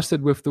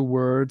entrusted with the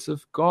words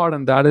of God,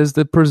 and that is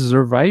the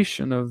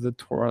preservation of the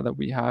Torah that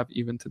we have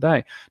even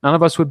today. None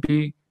of us would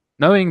be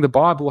knowing the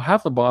Bible,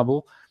 have the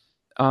Bible,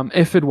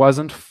 if it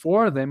wasn't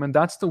for them. And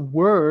that's the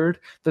word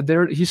that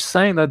he's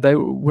saying that they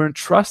were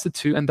entrusted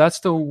to, and that's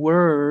the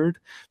word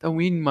that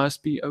we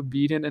must be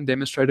obedient and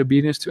demonstrate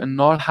obedience to, and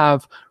not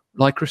have,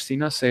 like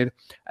Christina said,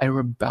 a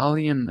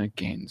rebellion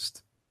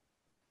against.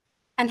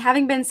 And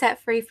having been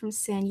set free from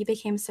sin, you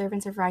became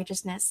servants of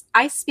righteousness.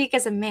 I speak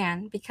as a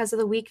man because of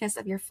the weakness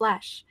of your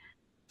flesh.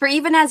 For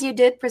even as you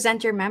did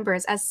present your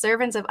members as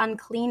servants of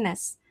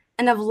uncleanness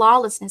and of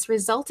lawlessness,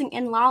 resulting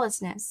in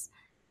lawlessness,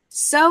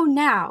 so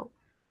now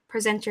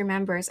present your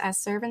members as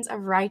servants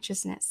of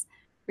righteousness,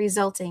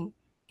 resulting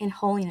in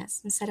holiness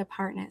and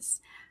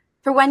set-apartness.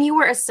 For when you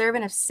were a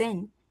servant of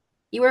sin,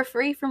 you were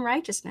free from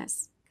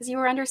righteousness, because you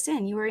were under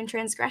sin, you were in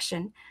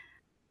transgression.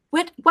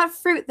 What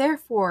fruit,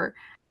 therefore,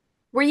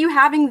 were you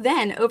having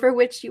then over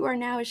which you are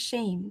now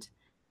ashamed?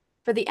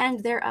 For the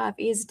end thereof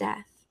is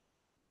death.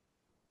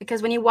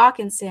 Because when you walk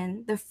in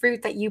sin, the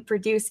fruit that you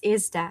produce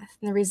is death,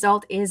 and the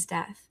result is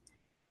death,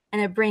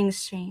 and it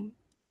brings shame.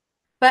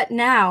 But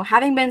now,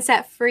 having been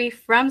set free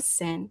from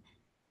sin,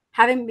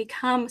 having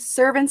become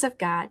servants of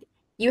God,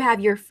 you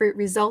have your fruit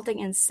resulting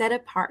in set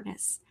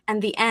apartness,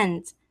 and the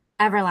end,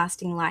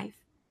 everlasting life.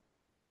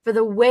 For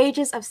the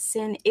wages of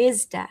sin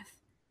is death,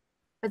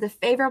 but the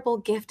favorable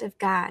gift of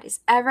God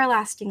is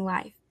everlasting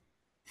life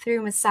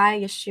through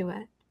Messiah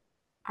Yeshua,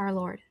 our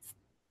Lord.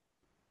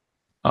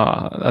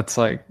 That's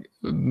like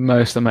the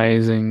most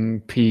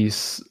amazing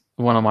piece,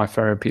 one of my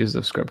favorite pieces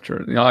of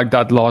scripture. Like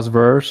that last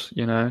verse,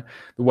 the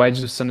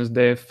wages of sin is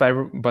death,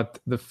 but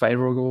the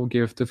favorable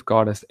gift of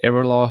God is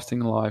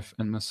everlasting life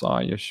in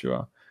Messiah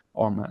Yeshua,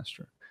 our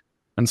Master.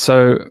 And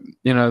so,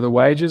 the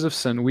wages of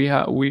sin,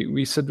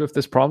 we sit with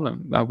this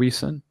problem that we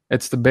sin.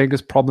 It's the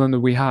biggest problem that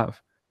we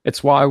have.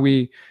 It's why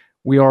we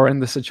are in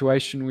the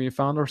situation we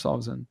found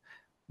ourselves in.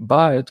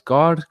 But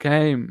God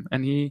came,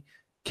 and He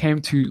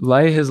came to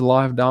lay His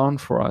life down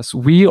for us.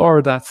 We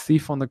are that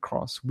thief on the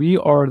cross. We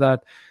are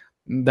that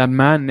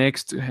man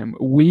next to Him.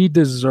 We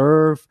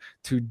deserve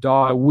to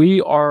die.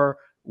 We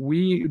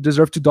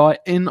deserve to die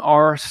in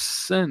our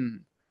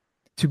sin,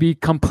 to be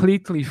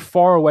completely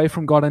far away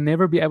from God and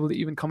never be able to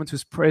even come into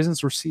His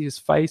presence or see His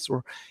face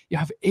or you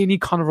have any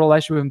kind of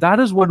relationship with Him.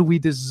 That is what we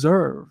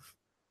deserve.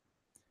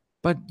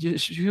 But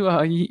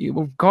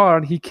Yeshua,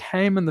 God, He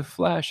came in the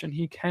flesh, and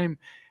He came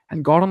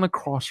and got on the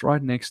cross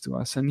right next to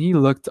us, and He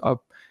looked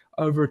up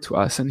over to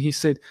us, and He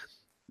said,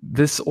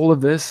 all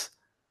of this,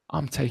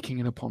 I'm taking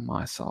it upon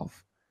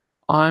myself.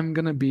 I'm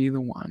going to be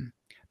the one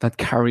that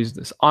carries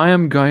this. I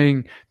am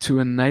going to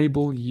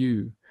enable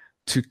you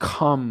to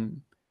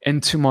come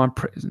into my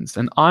presence,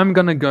 and I'm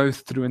going to go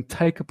through and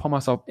take upon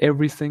myself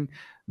everything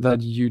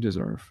that you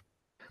deserve.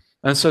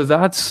 And so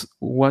that's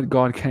what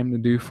God came to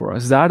do for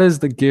us. That is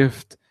the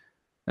gift.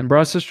 And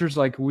brothers and sisters,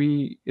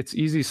 it's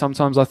easy.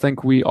 Sometimes I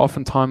think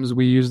oftentimes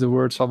we use the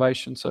word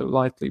salvation so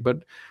lightly,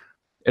 but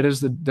it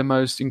is the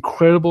most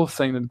incredible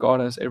thing that God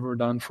has ever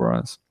done for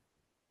us.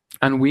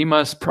 And we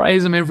must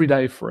praise Him every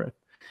day for it.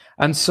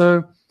 And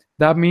so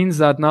that means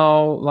that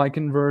now, like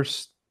in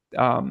verse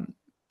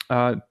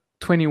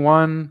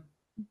 21,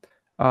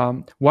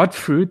 what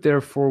fruit,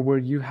 therefore, were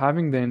you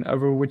having then,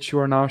 over which you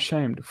are now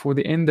ashamed? For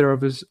the end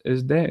thereof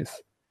is death.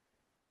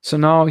 So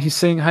now He's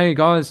saying, hey,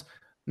 guys,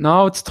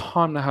 now it's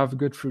time to have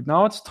good fruit.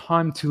 Now it's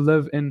time to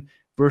live in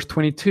verse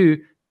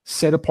 22,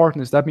 set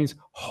apartness. That means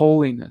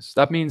holiness.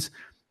 That means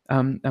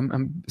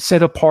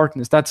set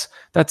apartness.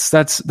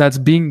 That's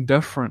being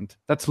different.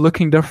 That's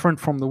looking different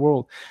from the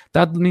world.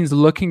 That means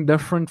looking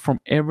different from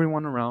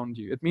everyone around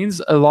you. It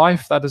means a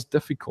life that is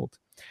difficult.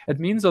 It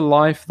means a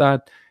life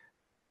that's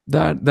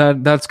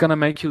going to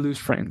make you lose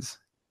friends.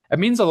 It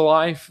means a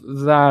life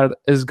that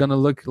is going to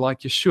look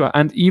like Yeshua.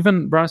 And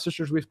even, brothers and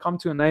sisters, we've come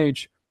to an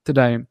age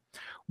today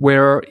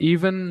where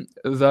even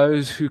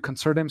those who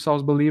consider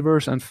themselves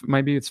believers, and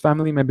maybe it's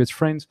family, maybe it's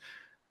friends,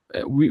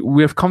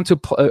 we have come to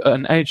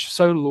an age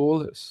so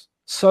lawless,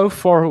 so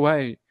far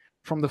away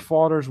from the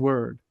Father's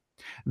word,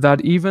 that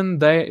even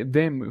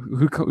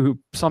them who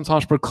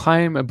sometimes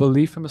proclaim a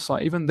belief in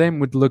Messiah, even them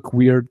would look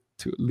weird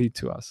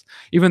to us.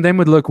 Even them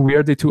would look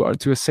weirdly to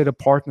a set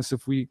apartness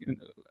if we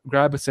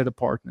grab a set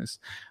apartness.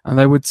 And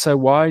they would say,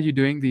 why are you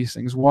doing these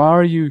things? Why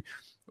are you...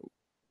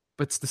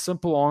 But the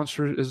simple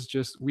answer is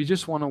we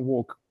just want to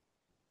walk.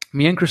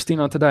 Me and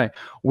Christina today,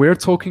 we're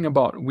talking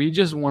about, we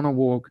just want to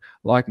walk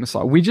like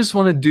Messiah. We just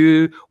want to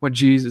do what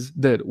Jesus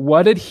did.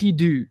 What did He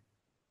do?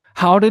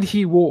 How did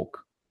He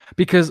walk?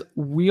 Because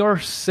we are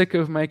sick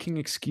of making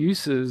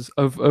excuses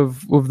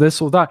of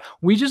this or that.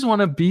 We just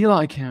want to be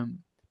like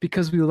Him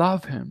because we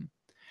love Him.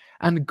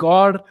 And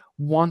God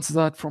wants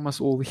that from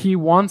us all. He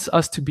wants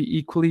us to be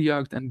equally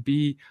yoked and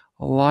be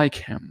like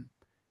Him.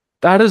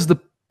 That is the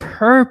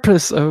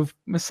purpose of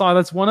Messiah.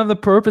 That's one of the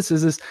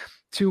purposes, is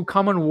to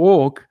come and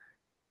walk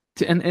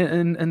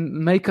and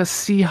make us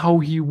see how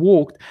He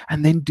walked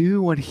and then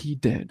do what He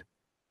did,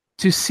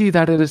 to see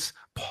that it is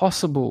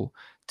possible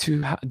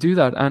to do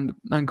that. And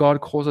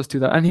God calls us to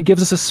that. And He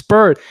gives us a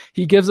spirit.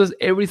 He gives us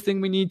everything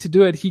we need to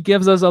do it. He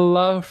gives us a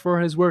love for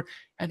His word,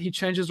 and He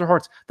changes our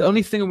hearts. The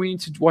only thing we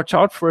need to watch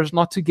out for is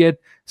not to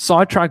get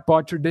sidetracked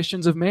by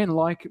traditions of men,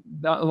 like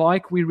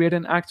we read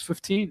in Acts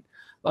 15,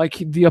 like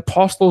the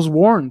apostles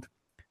warned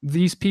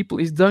these people,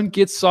 is don't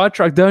get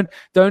sidetracked.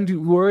 Don't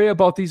worry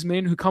about these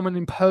men who come and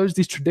impose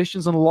these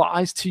traditions and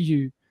lies to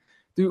you,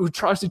 who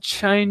tries to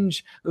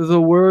change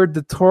the word,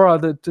 the Torah,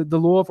 the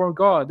law of our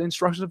God, the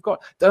instructions of God.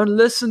 Don't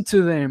listen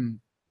to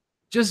them.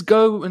 Just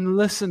go and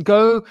listen.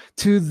 Go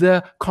to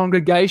the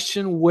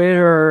congregation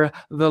where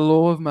the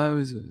law of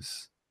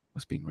Moses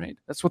was being read.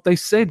 That's what they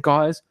said,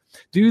 guys.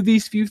 Do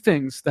these few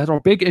things that are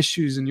big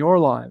issues in your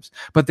lives,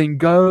 but then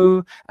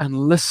go and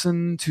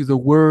listen to the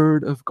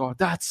word of God.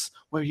 That's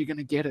where you're going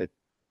to get it.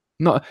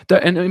 And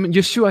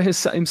Yeshua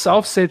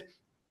himself said,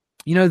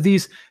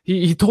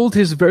 he told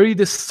His very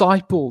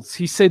disciples,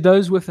 He said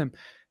those with Him,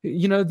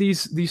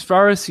 these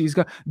Pharisees,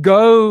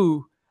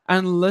 go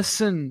and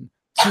listen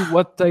to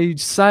what they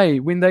say.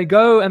 When they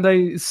go and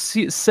they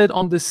sit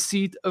on the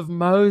seat of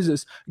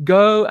Moses,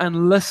 go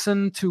and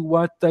listen to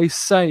what they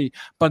say,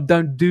 but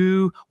don't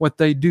do what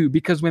they do.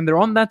 Because when they're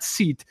on that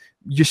seat,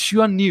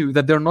 Yeshua knew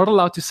that they're not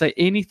allowed to say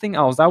anything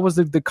else. That was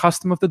the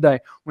custom of the day.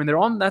 When they're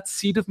on that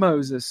seat of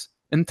Moses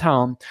in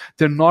town,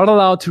 they're not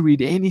allowed to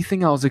read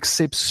anything else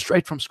except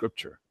straight from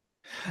Scripture.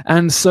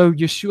 And so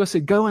Yeshua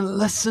said, go and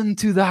listen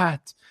to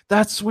that.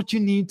 That's what you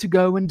need to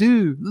go and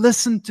do.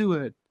 Listen to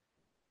it.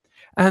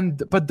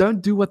 But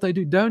don't do what they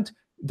do. Don't,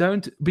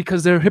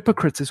 because they're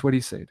hypocrites, is what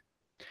he said.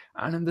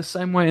 And in the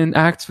same way, in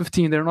Acts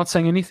 15, they're not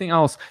saying anything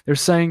else. They're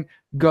saying,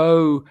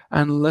 go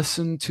and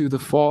listen to the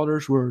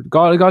Father's word.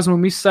 God, guys,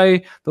 when we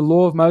say the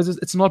law of Moses,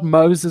 it's not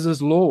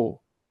Moses' law.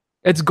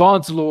 It's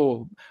God's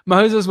law.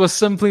 Moses was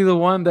simply the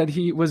one that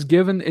it was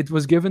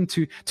given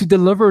to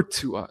deliver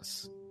to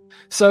us.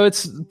 So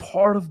it's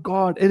part of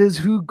God. It is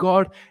who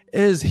God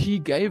is. He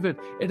gave it.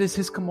 It is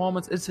His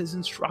commandments. It's His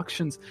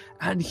instructions,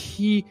 and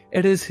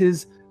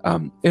it's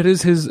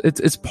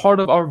part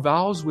of our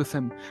vows with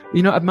Him.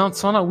 You know, at Mount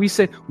Sinai, we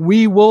said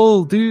we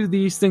will do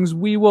these things.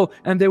 We will,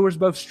 and there was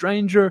both the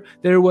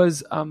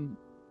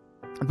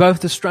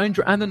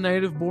stranger and the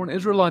native-born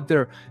Israelite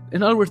there.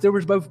 In other words, there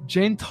was both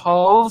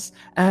Gentiles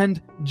and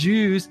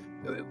Jews.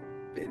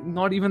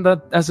 Not even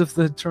that as if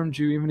the term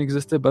Jew even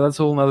existed, but that's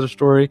a whole other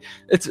story.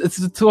 It's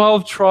the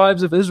 12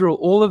 tribes of Israel.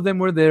 All of them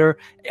were there,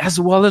 as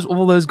well as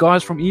all those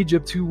guys from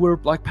Egypt who were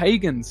like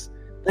pagans.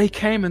 They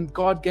came and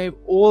God gave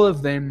all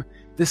of them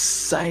the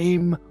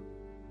same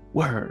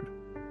word.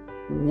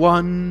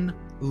 One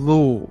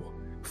law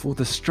for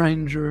the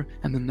stranger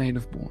and the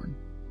native born.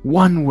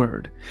 One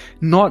word.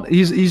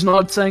 He's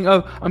not saying,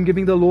 oh, I'm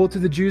giving the law to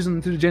the Jews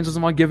and to the Gentiles.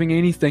 I'm not giving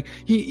anything.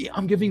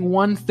 I'm giving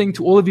one thing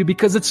to all of you,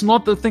 because it's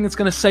not the thing that's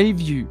going to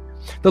save you.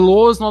 The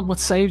law is not what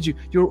saves you.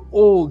 You're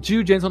all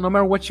Jew, Gentile, no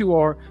matter what you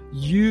are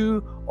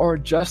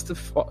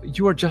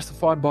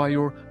justified by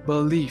your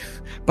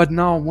belief. But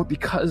now,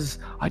 because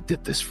I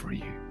did this for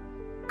you,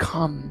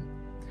 come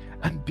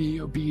and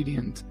be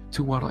obedient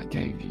to what I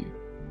gave you.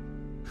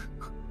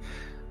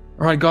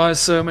 All right, guys,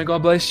 so may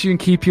God bless you and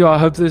keep you. I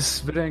hope this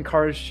video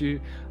encouraged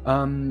you.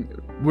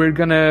 We're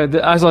going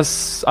to, as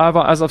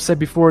I've said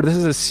before, this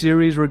is a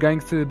series. We're going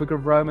through the book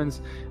of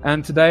Romans.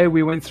 And today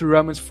we went through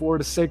Romans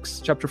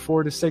 4-6, chapter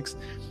 4-6.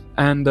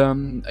 And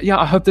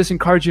I hope this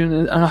encouraged you.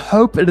 And I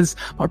hope it is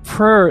my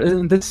prayer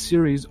in this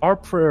series. Our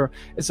prayer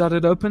is that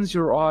it opens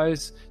your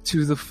eyes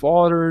to the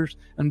Father's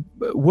and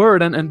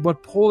word and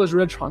what Paul is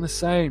really trying to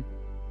say,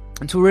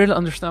 and to really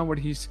understand what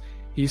he's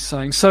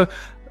saying. So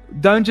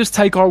don't just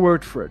take our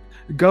word for it.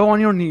 Go on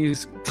your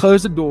knees,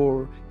 close the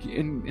door,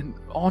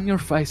 on your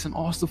face, and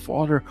ask the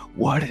Father,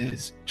 what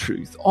is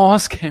truth?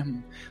 Ask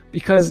Him,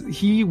 because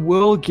He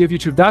will give you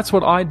truth. That's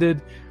what I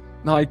did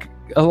like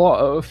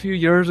a few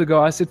years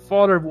ago. I said,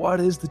 Father, what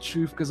is the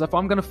truth? Because if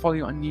I'm going to follow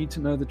you, I need to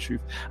know the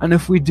truth. And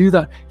if we do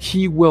that,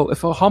 He will.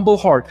 If a humble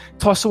heart,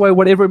 toss away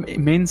whatever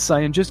men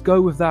say and just go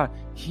with that,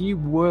 He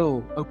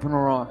will open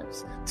our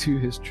eyes to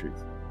His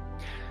truth.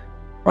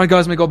 All right,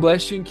 guys, may God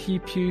bless you and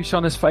keep you,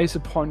 shine His face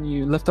upon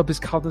you, lift up His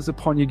countenance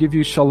upon you, give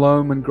you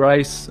shalom and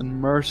grace and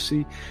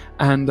mercy.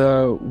 And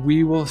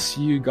we will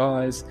see you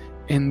guys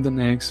in the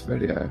next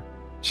video.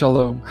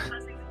 Shalom.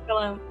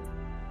 Shalom.